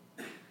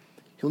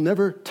 He'll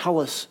never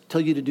tell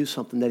you to do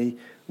something that he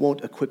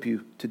won't equip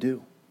you to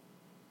do.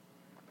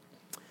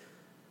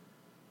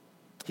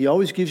 He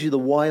always gives you the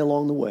why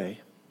along the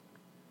way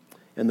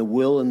and the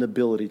will and the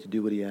ability to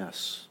do what he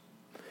asks.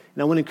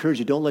 And I want to encourage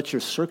you, don't let your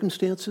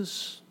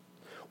circumstances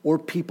or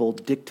people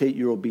dictate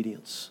your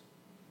obedience.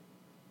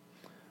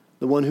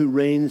 The one who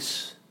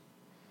reigns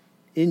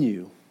in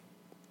you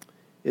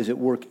is at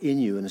work in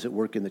you and is at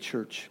work in the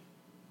church.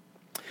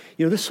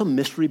 There's some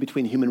mystery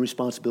between human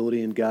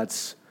responsibility and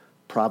God's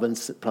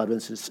providence,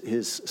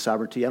 his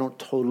sovereignty. I don't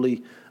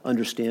totally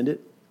understand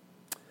it,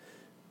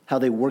 how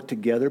they work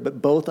together,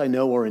 but both I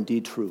know are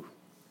indeed true.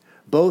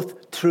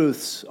 Both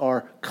truths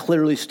are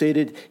clearly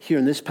stated here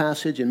in this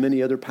passage and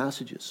many other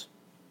passages.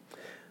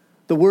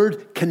 The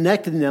word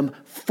connecting them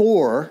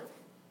for,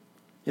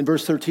 in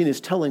verse 13,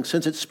 is telling,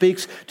 since it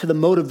speaks to the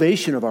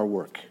motivation of our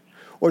work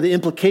or the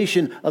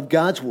implication of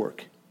God's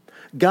work.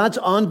 God's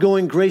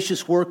ongoing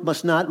gracious work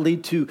must not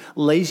lead to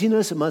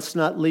laziness. It must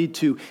not lead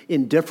to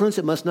indifference.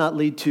 It must not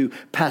lead to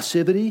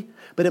passivity.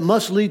 But it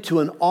must lead to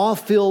an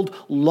awe-filled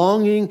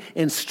longing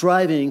and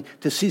striving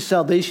to see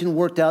salvation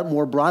worked out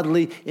more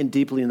broadly and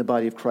deeply in the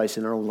body of Christ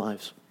in our own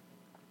lives.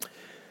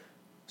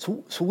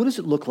 So what does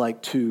it look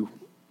like to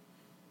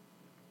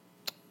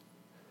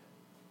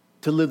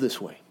live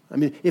this way? I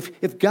mean, if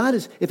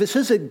it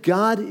says that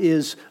God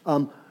is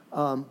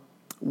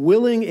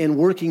willing and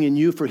working in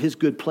you for his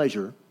good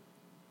pleasure,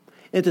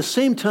 and at the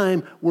same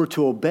time we're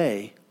to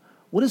obey,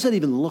 what does that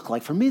even look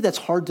like? For me, that's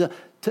hard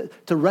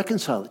to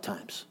reconcile at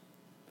times.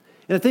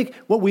 And I think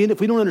if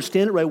we don't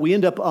understand it right, we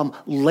end up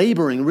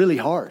laboring really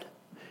hard.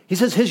 He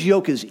says his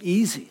yoke is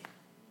easy.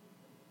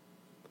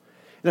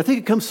 And I think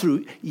it comes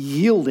through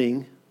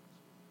yielding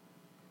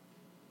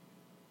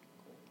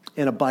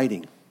and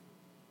abiding.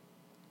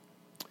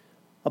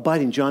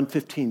 Abiding, John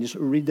 15. Just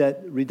read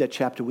that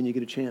chapter when you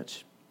get a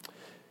chance.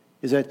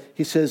 Is that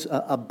he says,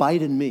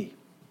 abide in me.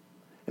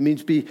 It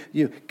means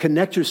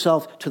connect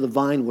yourself to the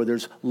vine where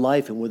there's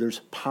life and where there's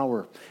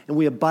power. And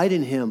we abide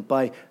in him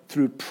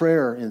through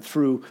prayer and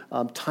through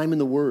time in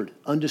the Word,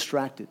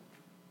 undistracted.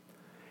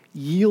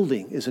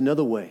 Yielding is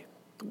another way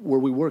where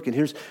we work. And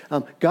here's,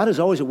 God is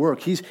always at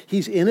work.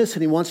 He's in us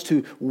and he wants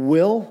to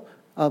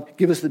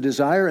give us the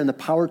desire and the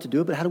power to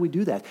do it. But how do we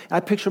do that?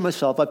 I picture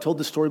myself, I've told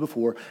this story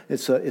before.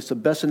 It's the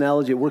best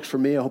analogy. It works for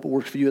me. I hope it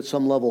works for you at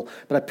some level.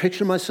 But I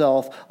picture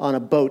myself on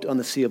a boat on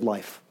the sea of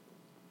life.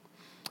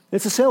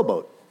 It's a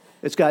sailboat.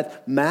 It's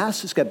got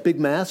masts. It's got big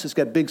masts. It's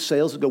got big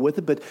sails that go with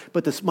it.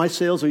 But my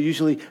sails are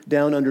usually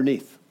down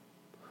underneath,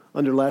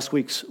 under last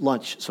week's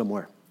lunch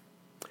somewhere.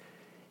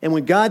 And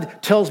when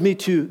God tells me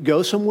to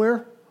go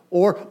somewhere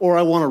or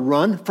I want to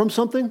run from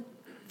something,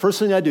 first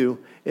thing I do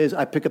is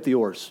I pick up the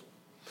oars.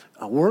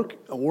 I work,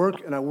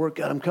 and I work.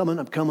 God, I'm coming.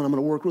 I'm going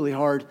to work really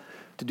hard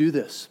to do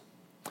this.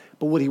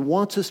 But what he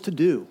wants us to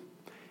do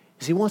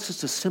is he wants us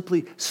to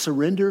simply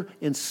surrender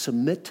and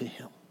submit to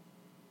him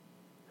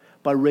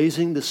by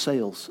raising the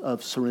sails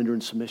of surrender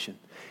and submission.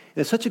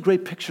 And it's such a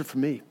great picture for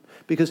me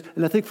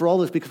and I think for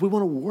all of us, because we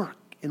want to work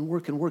and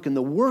work and work. And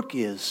the work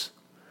is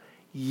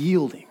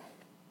yielding.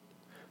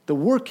 The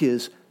work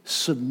is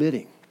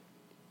submitting.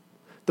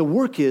 The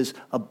work is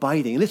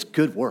abiding. And it's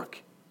good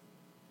work.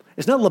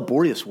 It's not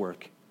laborious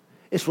work.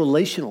 It's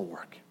relational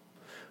work.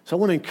 So I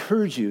want to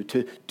encourage you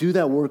to do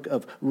that work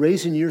of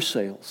raising your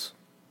sails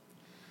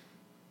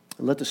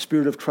and let the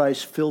Spirit of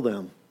Christ fill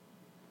them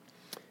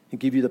and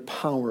give you the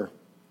power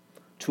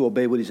to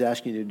obey what he's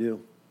asking you to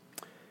do.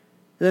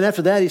 And then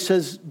after that, he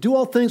says, do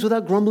all things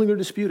without grumbling or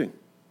disputing.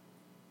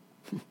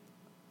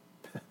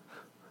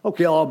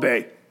 Okay, I'll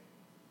obey.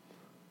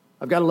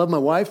 I've got to love my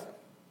wife.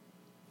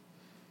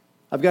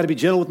 I've got to be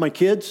gentle with my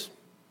kids.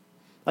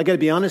 I've got to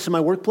be honest in my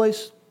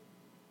workplace.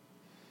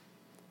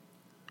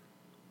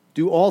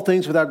 Do all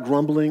things without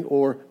grumbling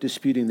or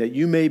disputing, that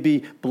you may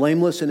be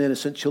blameless and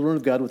innocent, children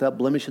of God, without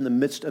blemish in the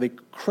midst of a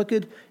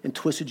crooked and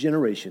twisted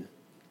generation.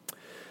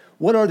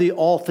 What are the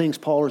all things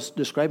Paul is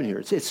describing here?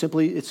 It's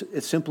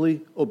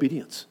simply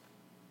obedience.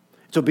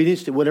 It's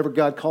obedience to whatever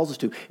God calls us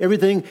to.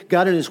 Everything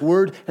God in his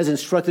word has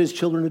instructed his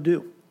children to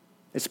do.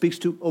 It speaks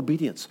to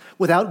obedience,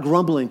 without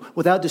grumbling,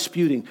 without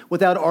disputing,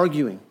 without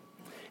arguing.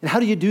 And how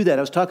do you do that?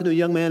 I was talking to a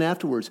young man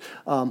afterwards,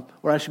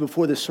 or actually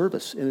before this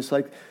service, and it's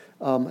like,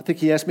 I think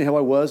he asked me how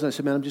I was, and I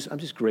said, man, I'm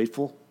just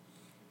grateful.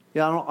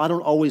 Yeah, I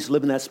don't always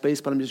live in that space,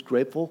 but I'm just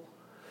grateful.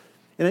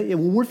 And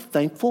when we're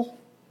thankful,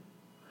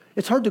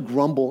 it's hard to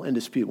grumble and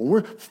dispute. When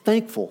we're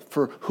thankful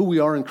for who we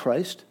are in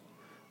Christ,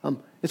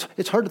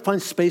 it's hard to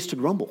find space to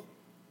grumble.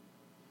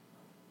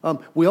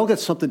 We all got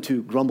something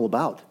to grumble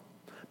about.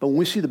 But when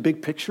we see the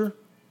big picture,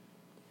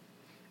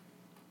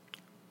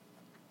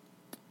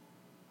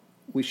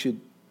 we should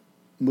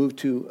move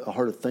to a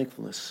heart of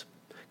thankfulness.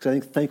 Because I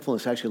think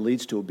thankfulness actually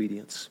leads to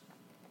obedience.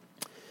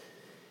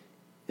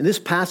 In this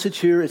passage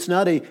here, it's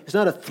not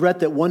a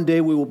threat that one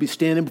day we will be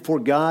standing before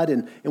God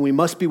and we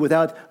must be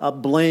without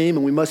blame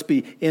and we must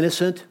be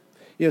innocent.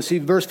 See,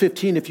 verse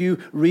 15, if you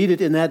read it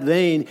in that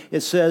vein,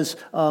 it says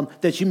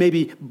that you may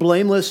be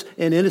blameless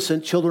and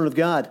innocent children of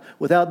God,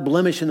 without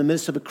blemish in the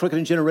midst of a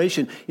crooked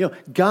generation.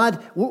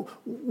 God,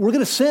 we're going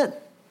to sin.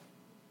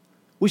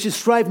 We should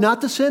strive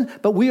not to sin,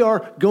 but we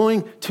are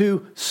going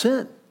to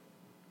sin.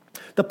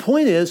 The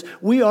point is,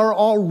 we are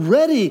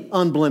already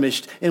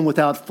unblemished and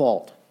without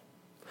fault.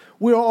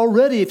 We are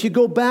already, if you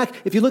go back,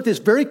 if you look at this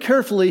very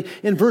carefully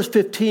in verse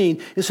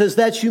 15, it says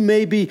that you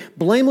may be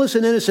blameless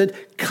and innocent,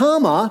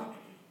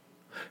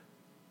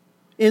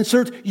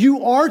 insert,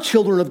 you are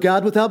children of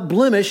God without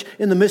blemish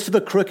in the midst of a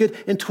crooked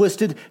and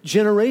twisted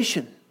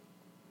generation.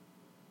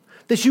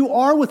 That you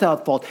are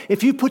without fault.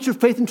 If you put your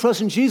faith and trust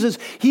in Jesus,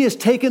 he has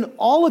taken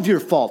all of your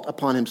fault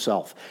upon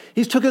himself.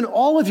 He's taken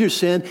all of your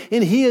sin,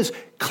 and he has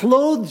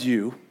clothed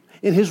you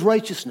in his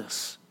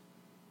righteousness.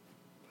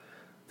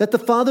 That the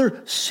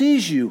Father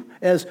sees you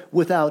as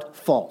without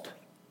fault.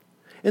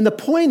 And the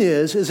point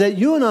is that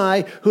you and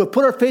I, who have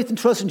put our faith and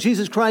trust in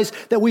Jesus Christ,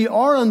 that we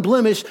are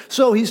unblemished.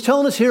 So he's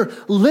telling us here,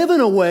 live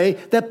in a way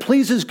that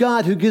pleases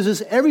God, who gives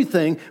us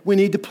everything we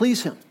need to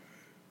please him.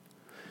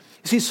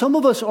 You see, some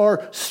of us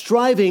are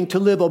striving to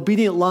live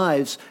obedient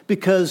lives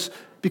because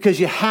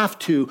you have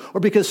to, or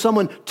because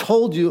someone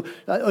told you,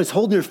 is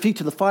holding your feet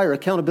to the fire.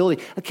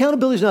 Accountability.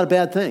 Accountability is not a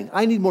bad thing.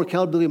 I need more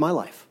accountability in my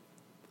life.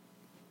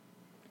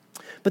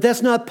 But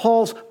that's not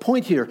Paul's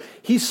point here.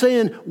 He's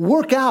saying,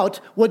 work out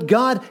what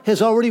God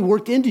has already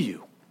worked into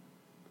you.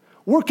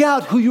 Work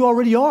out who you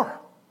already are.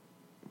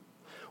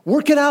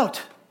 Work it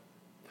out.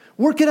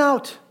 Work it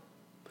out.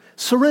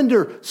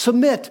 Surrender,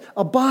 submit,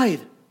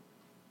 abide.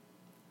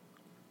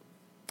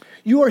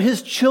 You are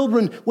his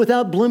children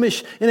without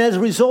blemish, and as a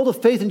result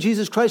of faith in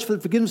Jesus Christ for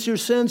the forgiveness of your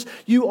sins,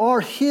 you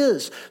are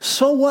his.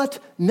 So what?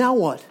 Now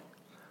what?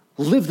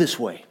 Live this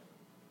way.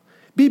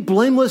 Be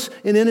blameless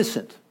and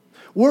innocent.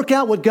 Work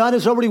out what God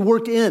has already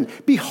worked in.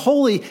 Be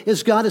holy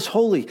as God is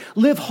holy.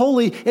 Live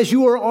holy as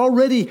you are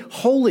already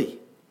holy.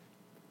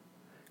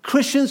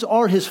 Christians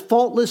are his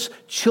faultless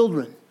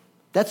children.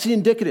 That's the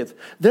indicative.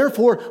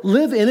 Therefore,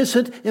 live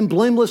innocent and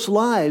blameless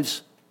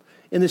lives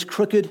in this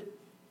crooked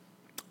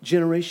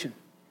generation.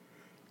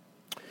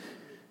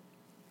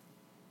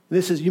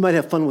 This is, you might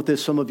have fun with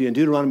this, some of you, in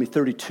Deuteronomy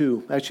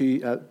 32,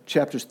 actually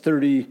chapters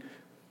 32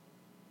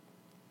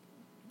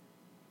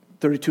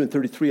 and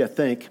 33, I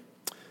think.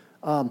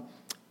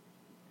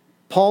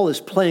 Paul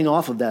is playing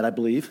off of that, I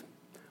believe,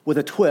 with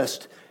a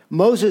twist.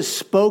 Moses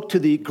spoke to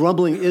the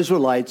grumbling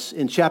Israelites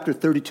in chapter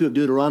 32 of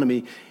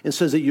Deuteronomy and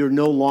says that you're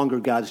no longer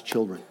God's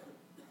children.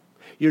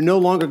 You're no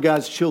longer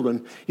God's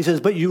children. He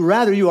says, but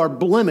you are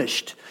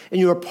blemished,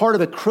 and you are part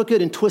of a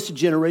crooked and twisted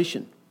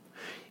generation.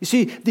 You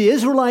see, the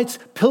Israelites'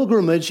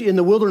 pilgrimage in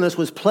the wilderness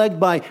was plagued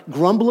by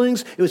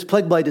grumblings. It was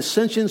plagued by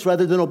dissensions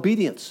rather than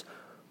obedience.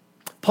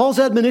 Paul's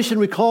admonition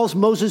recalls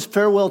Moses'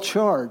 farewell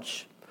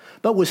charge,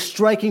 but with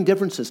striking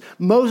differences.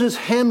 Moses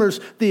hammers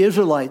the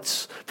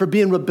Israelites for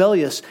being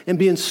rebellious and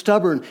being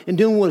stubborn and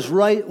doing what was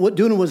right,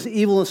 doing what was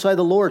evil inside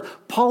the Lord.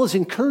 Paul is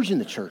encouraging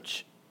the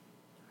church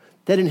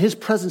that in his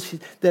presence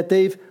that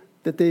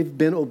they've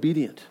been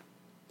obedient.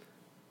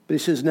 But he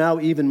says,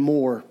 now even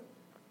more,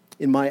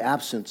 in my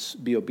absence,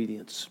 be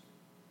obedience.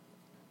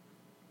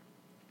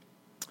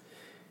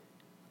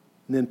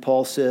 And then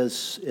Paul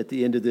says at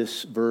the end of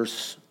this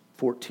verse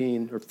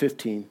 14 or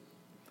 15,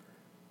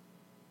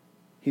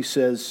 he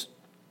says,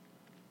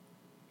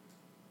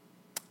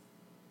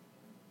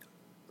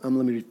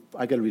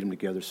 I got to read them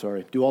together,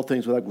 sorry. Do all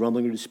things without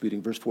grumbling or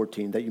disputing, verse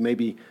 14, that you may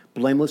be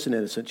blameless and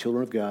innocent,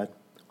 children of God,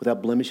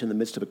 without blemish in the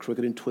midst of a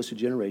crooked and twisted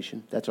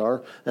generation. That's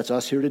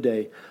us here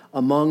today,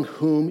 among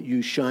whom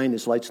you shine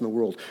as lights in the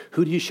world.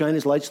 Who do you shine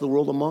as lights in the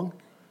world among?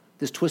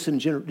 This twisted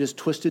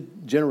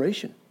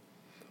generation.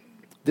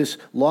 This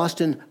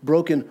lost and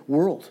broken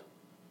world.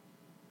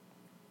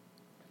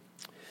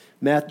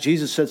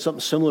 Jesus said something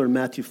similar in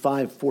Matthew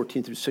 5,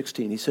 14 through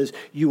 16. He says,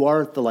 you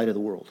are the light of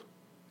the world,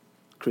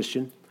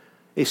 Christian.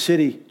 A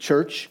city,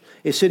 church,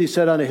 a city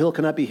set on a hill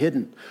cannot be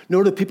hidden.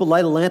 Nor do people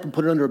light a lamp and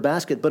put it under a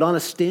basket, but on a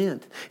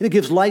stand. And it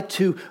gives light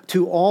to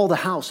all the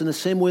house. In the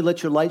same way,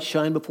 let your light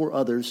shine before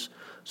others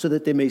so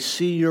that they may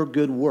see your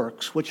good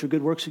works. What's your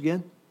good works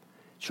again?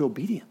 It's your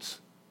obedience.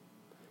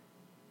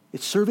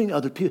 It's serving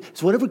other people.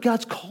 It's whatever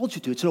God's called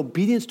you to. It's an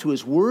obedience to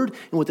his word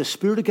and what the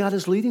Spirit of God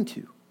is leading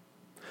to.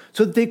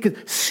 So that they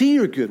could see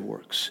your good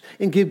works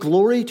and give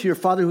glory to your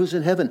Father who is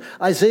in heaven.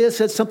 Isaiah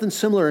said something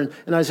similar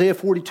in Isaiah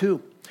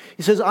 42.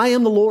 He says, I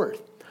am the Lord.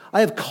 I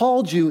have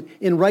called you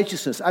in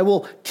righteousness. I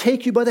will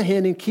take you by the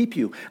hand and keep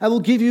you. I will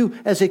give you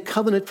as a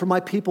covenant for my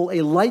people,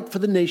 a light for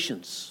the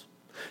nations,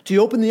 to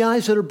open the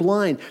eyes that are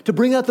blind, to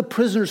bring out the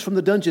prisoners from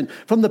the dungeon,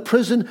 from the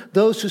prison,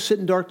 those who sit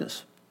in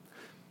darkness.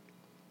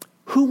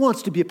 Who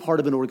wants to be a part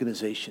of an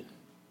organization?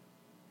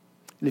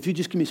 And if you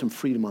just give me some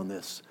freedom on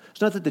this.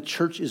 It's not that the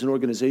church is an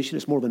organization,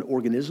 it's more of an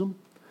organism.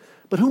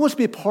 But who wants to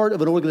be a part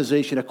of an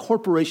organization, a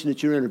corporation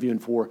that you're interviewing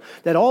for,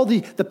 that all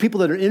the people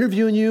that are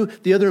interviewing you,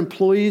 the other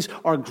employees,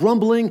 are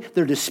grumbling,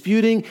 they're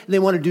disputing, and they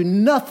want to do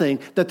nothing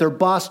that their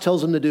boss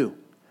tells them to do?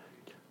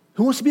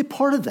 Who wants to be a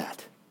part of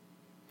that?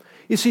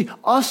 You see,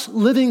 us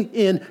living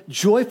in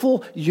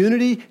joyful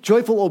unity,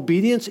 joyful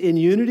obedience in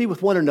unity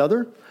with one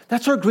another,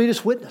 that's our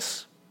greatest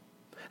witness.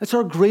 That's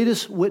our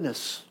greatest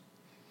witness.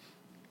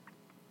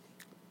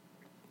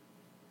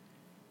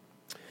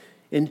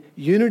 And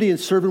unity and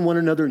serving one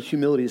another in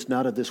humility is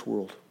not of this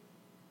world.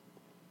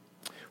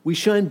 We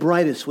shine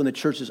brightest when the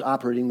church is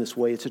operating this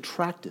way. It's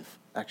attractive,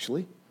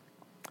 actually.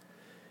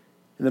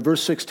 In the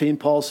verse 16,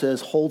 Paul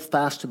says, hold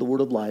fast to the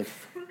word of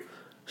life,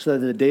 so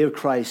that in the day of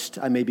Christ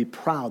I may be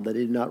proud that I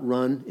did not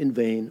run in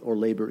vain or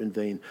labor in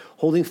vain.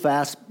 Holding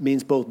fast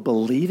means both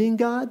believing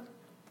God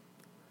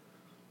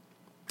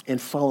and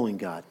following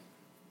God.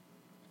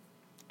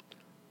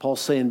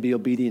 Paul's saying be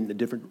obedient in a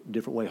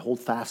different way.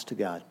 Hold fast to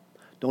God.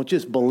 Don't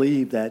just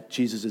believe that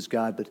Jesus is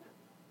God, but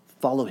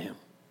follow him.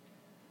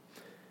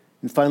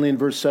 And finally, in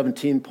verse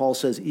 17, Paul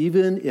says,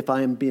 even if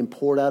I am being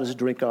poured out as a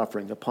drink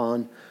offering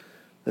upon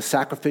the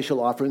sacrificial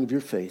offering of your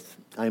faith,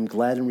 I am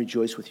glad and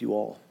rejoice with you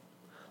all.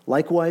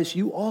 Likewise,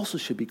 you also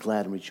should be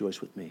glad and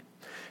rejoice with me.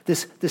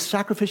 This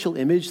sacrificial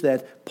image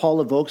that Paul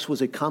evokes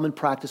was a common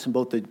practice in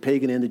both the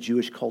pagan and the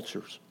Jewish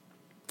cultures.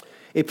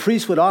 A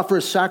priest would offer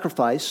a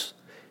sacrifice,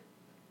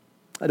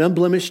 an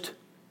unblemished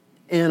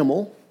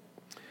animal,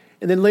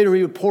 and then later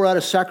he would pour out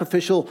a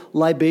sacrificial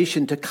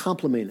libation to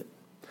complement it.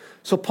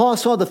 So Paul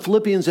saw the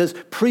Philippians as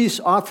priests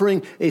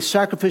offering a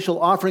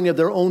sacrificial offering of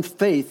their own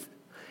faith.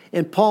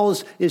 And Paul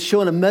is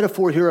showing a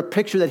metaphor here, a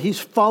picture that he's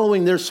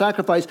following their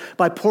sacrifice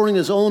by pouring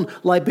his own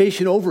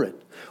libation over it.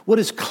 What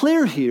is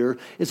clear here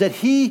is that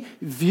he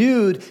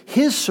viewed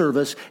his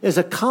service as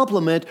a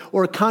complement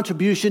or a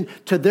contribution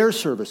to their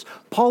service.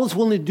 Paul is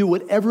willing to do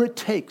whatever it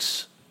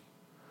takes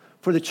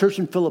for the church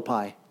in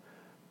Philippi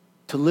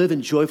to live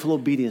in joyful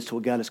obedience to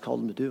what God has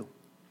called them to do.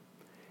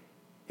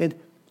 And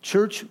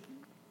church,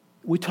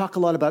 we talk a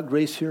lot about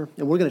grace here,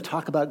 and we're going to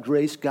talk about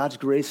grace, God's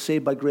grace,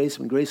 saved by grace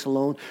and grace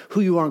alone,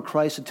 who you are in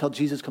Christ until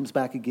Jesus comes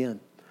back again.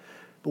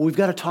 But we've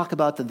got to talk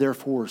about the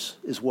therefores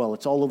as well.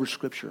 It's all over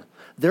Scripture.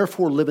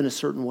 Therefore, live in a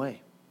certain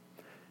way.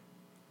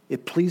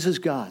 It pleases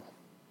God.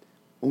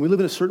 When we live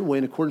in a certain way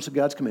in accordance with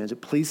God's commands,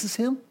 it pleases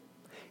Him,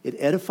 it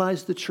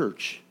edifies the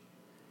church,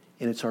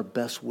 and it's our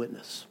best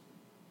witness.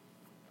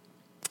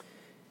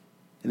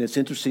 And it's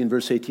interesting in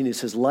verse 18, it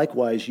says,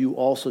 likewise, you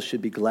also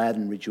should be glad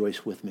and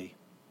rejoice with me.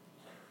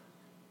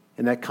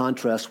 And that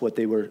contrasts what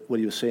he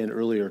was saying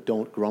earlier.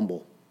 Don't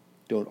grumble.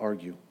 Don't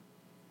argue.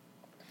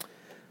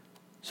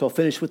 So I'll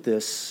finish with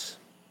this.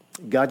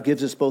 God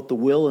gives us both the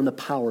will and the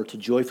power to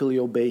joyfully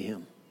obey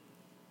Him.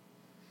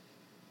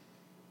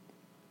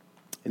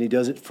 And He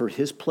does it for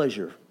His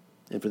pleasure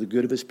and for the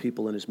good of His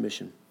people and His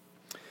mission.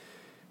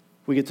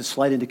 We get to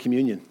slide into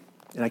communion.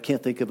 And I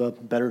can't think of a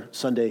better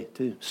Sunday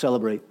to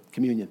celebrate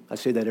communion. I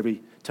say that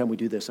every time we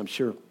do this, I'm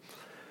sure.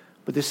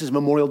 But this is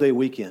Memorial Day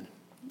weekend.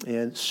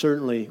 And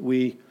certainly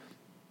we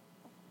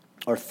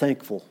are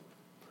thankful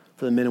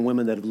for the men and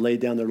women that have laid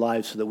down their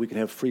lives so that we can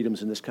have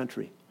freedoms in this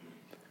country.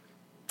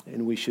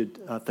 And we should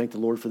thank the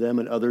Lord for them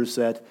and others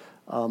that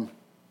are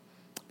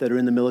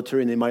in the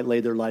military, and they might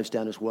lay their lives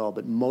down as well.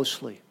 But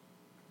mostly,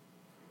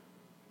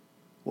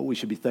 what we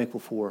should be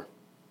thankful for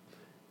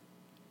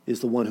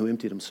is the one who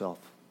emptied Himself.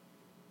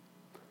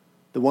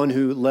 The one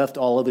who left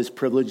all of His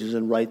privileges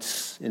and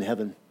rights in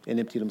heaven and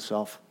emptied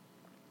Himself.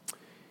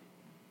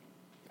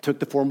 Took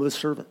the form of a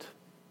servant.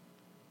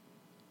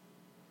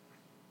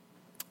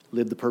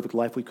 Lived the perfect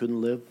life we couldn't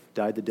live,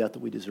 died the death that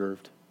we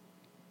deserved,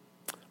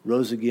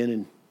 rose again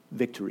in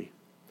victory,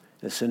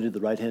 and ascended to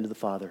the right hand of the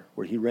Father,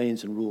 where He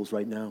reigns and rules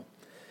right now.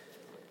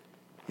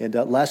 And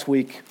last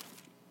week,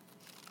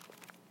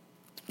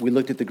 we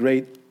looked at the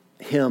great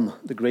hymn,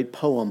 the great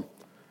poem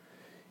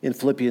in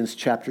Philippians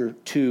chapter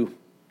 2,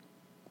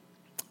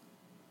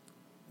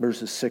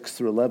 verses 6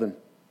 through 11.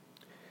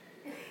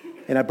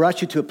 And I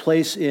brought you to a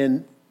place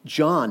in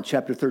John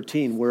chapter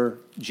 13 where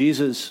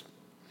Jesus,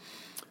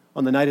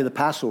 on the night of the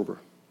Passover,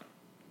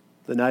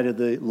 the night of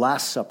the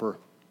Last Supper,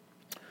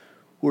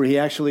 where He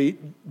actually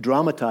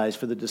dramatized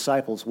for the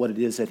disciples what it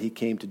is that He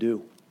came to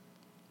do.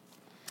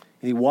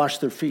 And He washed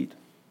their feet.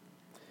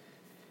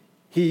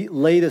 He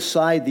laid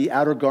aside the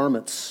outer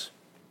garments.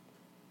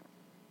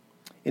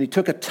 And He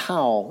took a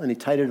towel and He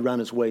tied it around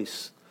His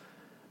waist.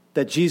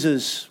 That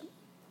Jesus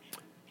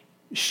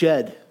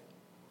shed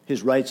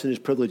His rights and His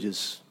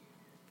privileges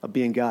of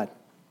being God.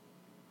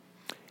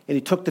 And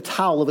He took the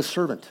towel of a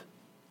servant.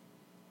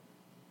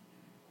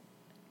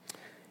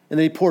 And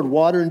then He poured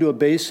water into a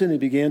basin and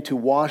began to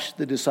wash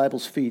the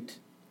disciples' feet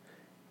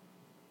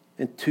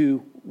and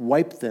to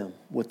wipe them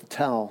with the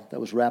towel that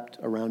was wrapped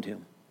around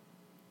Him.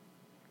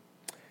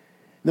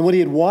 And then when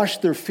He had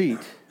washed their feet,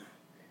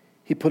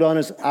 He put on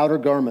His outer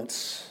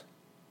garments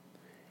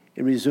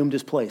and resumed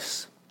His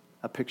place,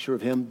 a picture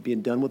of Him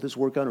being done with His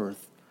work on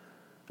earth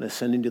and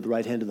ascending to the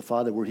right hand of the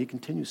Father where He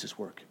continues His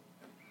work.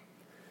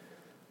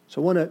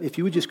 So I want to, if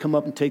you would just come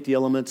up and take the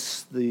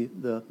elements,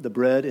 the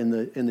bread and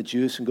the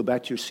juice, and go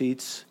back to your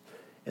seats,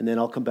 and then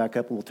I'll come back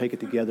up and we'll take it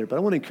together. But I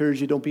want to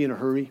encourage you, don't be in a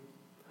hurry.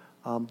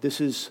 I'd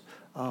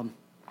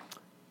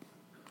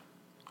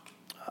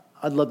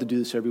love to do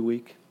this every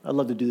week. I'd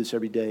love to do this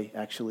every day,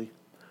 actually.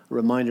 A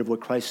reminder of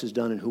what Christ has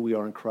done and who we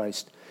are in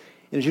Christ.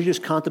 And as you're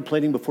just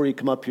contemplating before you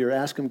come up here,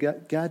 ask Him,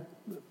 God,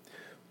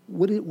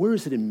 where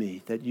is it in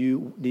me that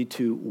you need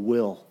to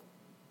will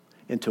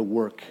and to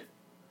work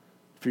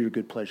for your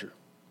good pleasure?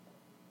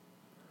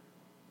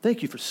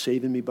 Thank you for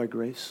saving me by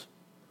grace.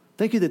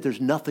 Thank you that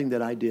there's nothing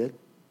that I did.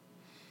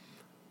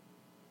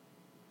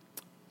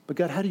 But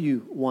God, how do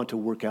you want to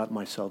work out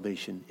my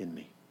salvation in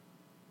me?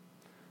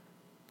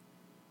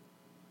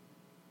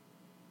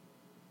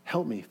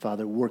 Help me,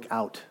 Father, work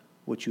out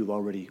what you've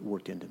already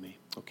worked into me,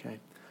 okay?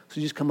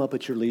 So just come up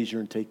at your leisure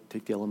and take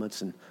the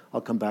elements, and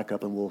I'll come back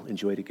up and we'll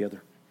enjoy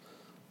together.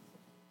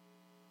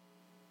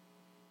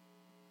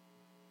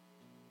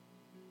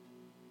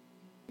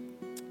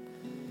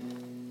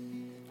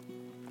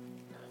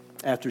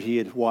 After He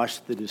had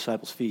washed the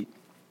disciples' feet,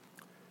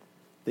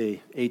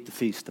 they ate the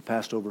feast, the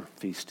Passover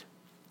feast.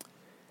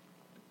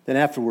 Then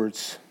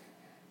afterwards,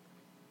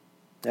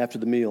 after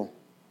the meal,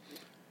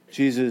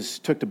 Jesus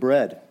took the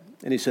bread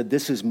and he said,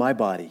 "This is my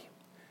body,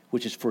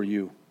 which is for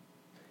you.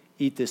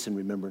 Eat this in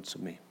remembrance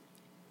of me."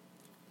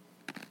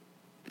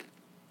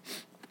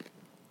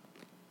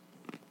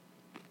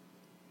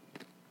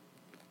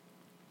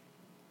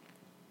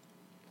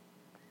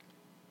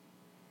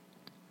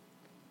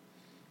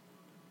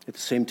 At the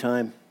same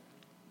time,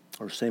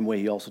 or same way,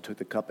 he also took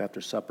the cup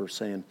after supper,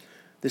 saying,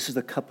 "This is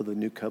the cup of the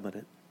new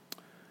covenant.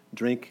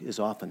 Drink as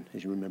often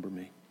as you remember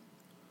me."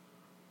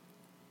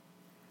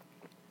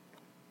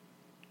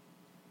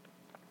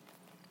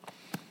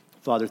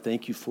 Father,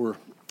 thank you for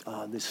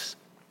this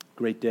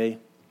great day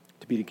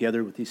to be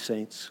together with these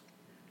saints.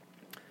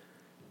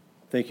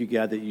 Thank you,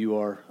 God, that you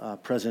are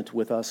present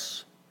with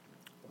us.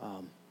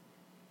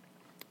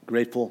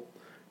 Grateful,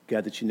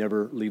 God, that you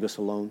never leave us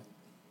alone.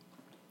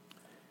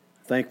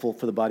 Thankful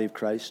for the body of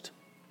Christ.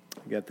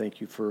 God,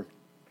 thank you for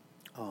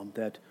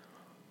that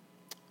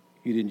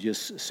you didn't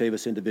just save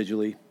us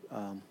individually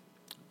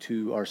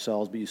to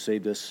ourselves, but you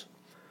saved us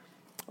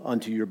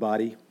unto your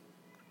body,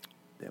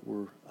 that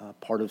we're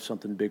part of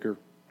something bigger.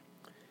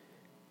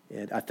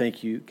 And I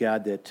thank you,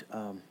 God, that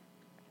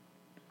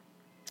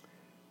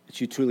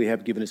you truly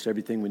have given us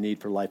everything we need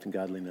for life and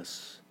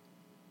godliness.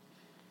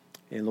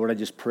 And Lord, I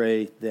just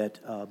pray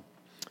that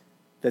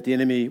that the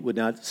enemy would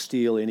not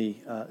steal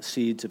any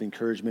seeds of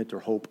encouragement or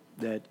hope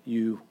that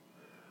you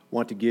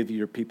want to give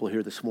your people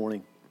here this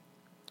morning.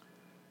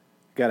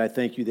 God, I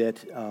thank you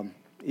that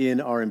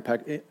in our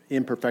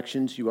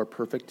imperfections, you are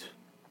perfect.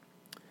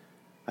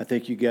 I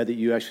thank you, God, that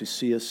you actually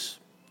see us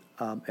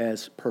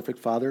as perfect,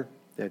 Father,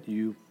 that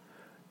you,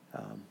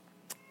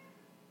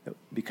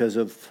 because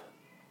of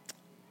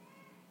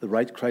the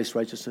Christ's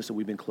righteousness that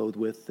we've been clothed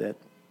with, that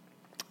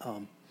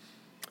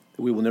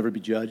we will never be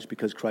judged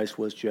because Christ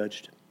was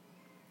judged.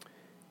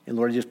 And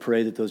Lord, I just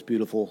pray that those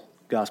beautiful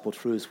gospel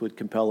truths would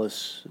compel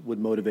us, would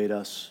motivate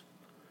us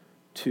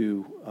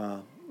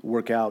to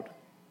work out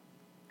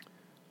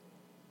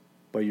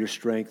by your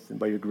strength and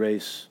by your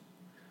grace,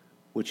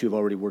 which you have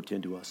already worked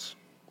into us.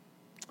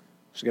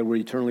 So God, we're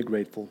eternally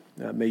grateful.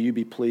 May you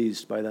be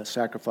pleased by the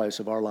sacrifice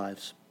of our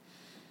lives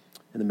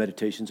and the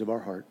meditations of our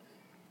heart.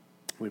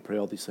 We pray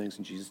all these things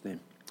in Jesus'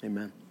 name.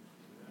 Amen.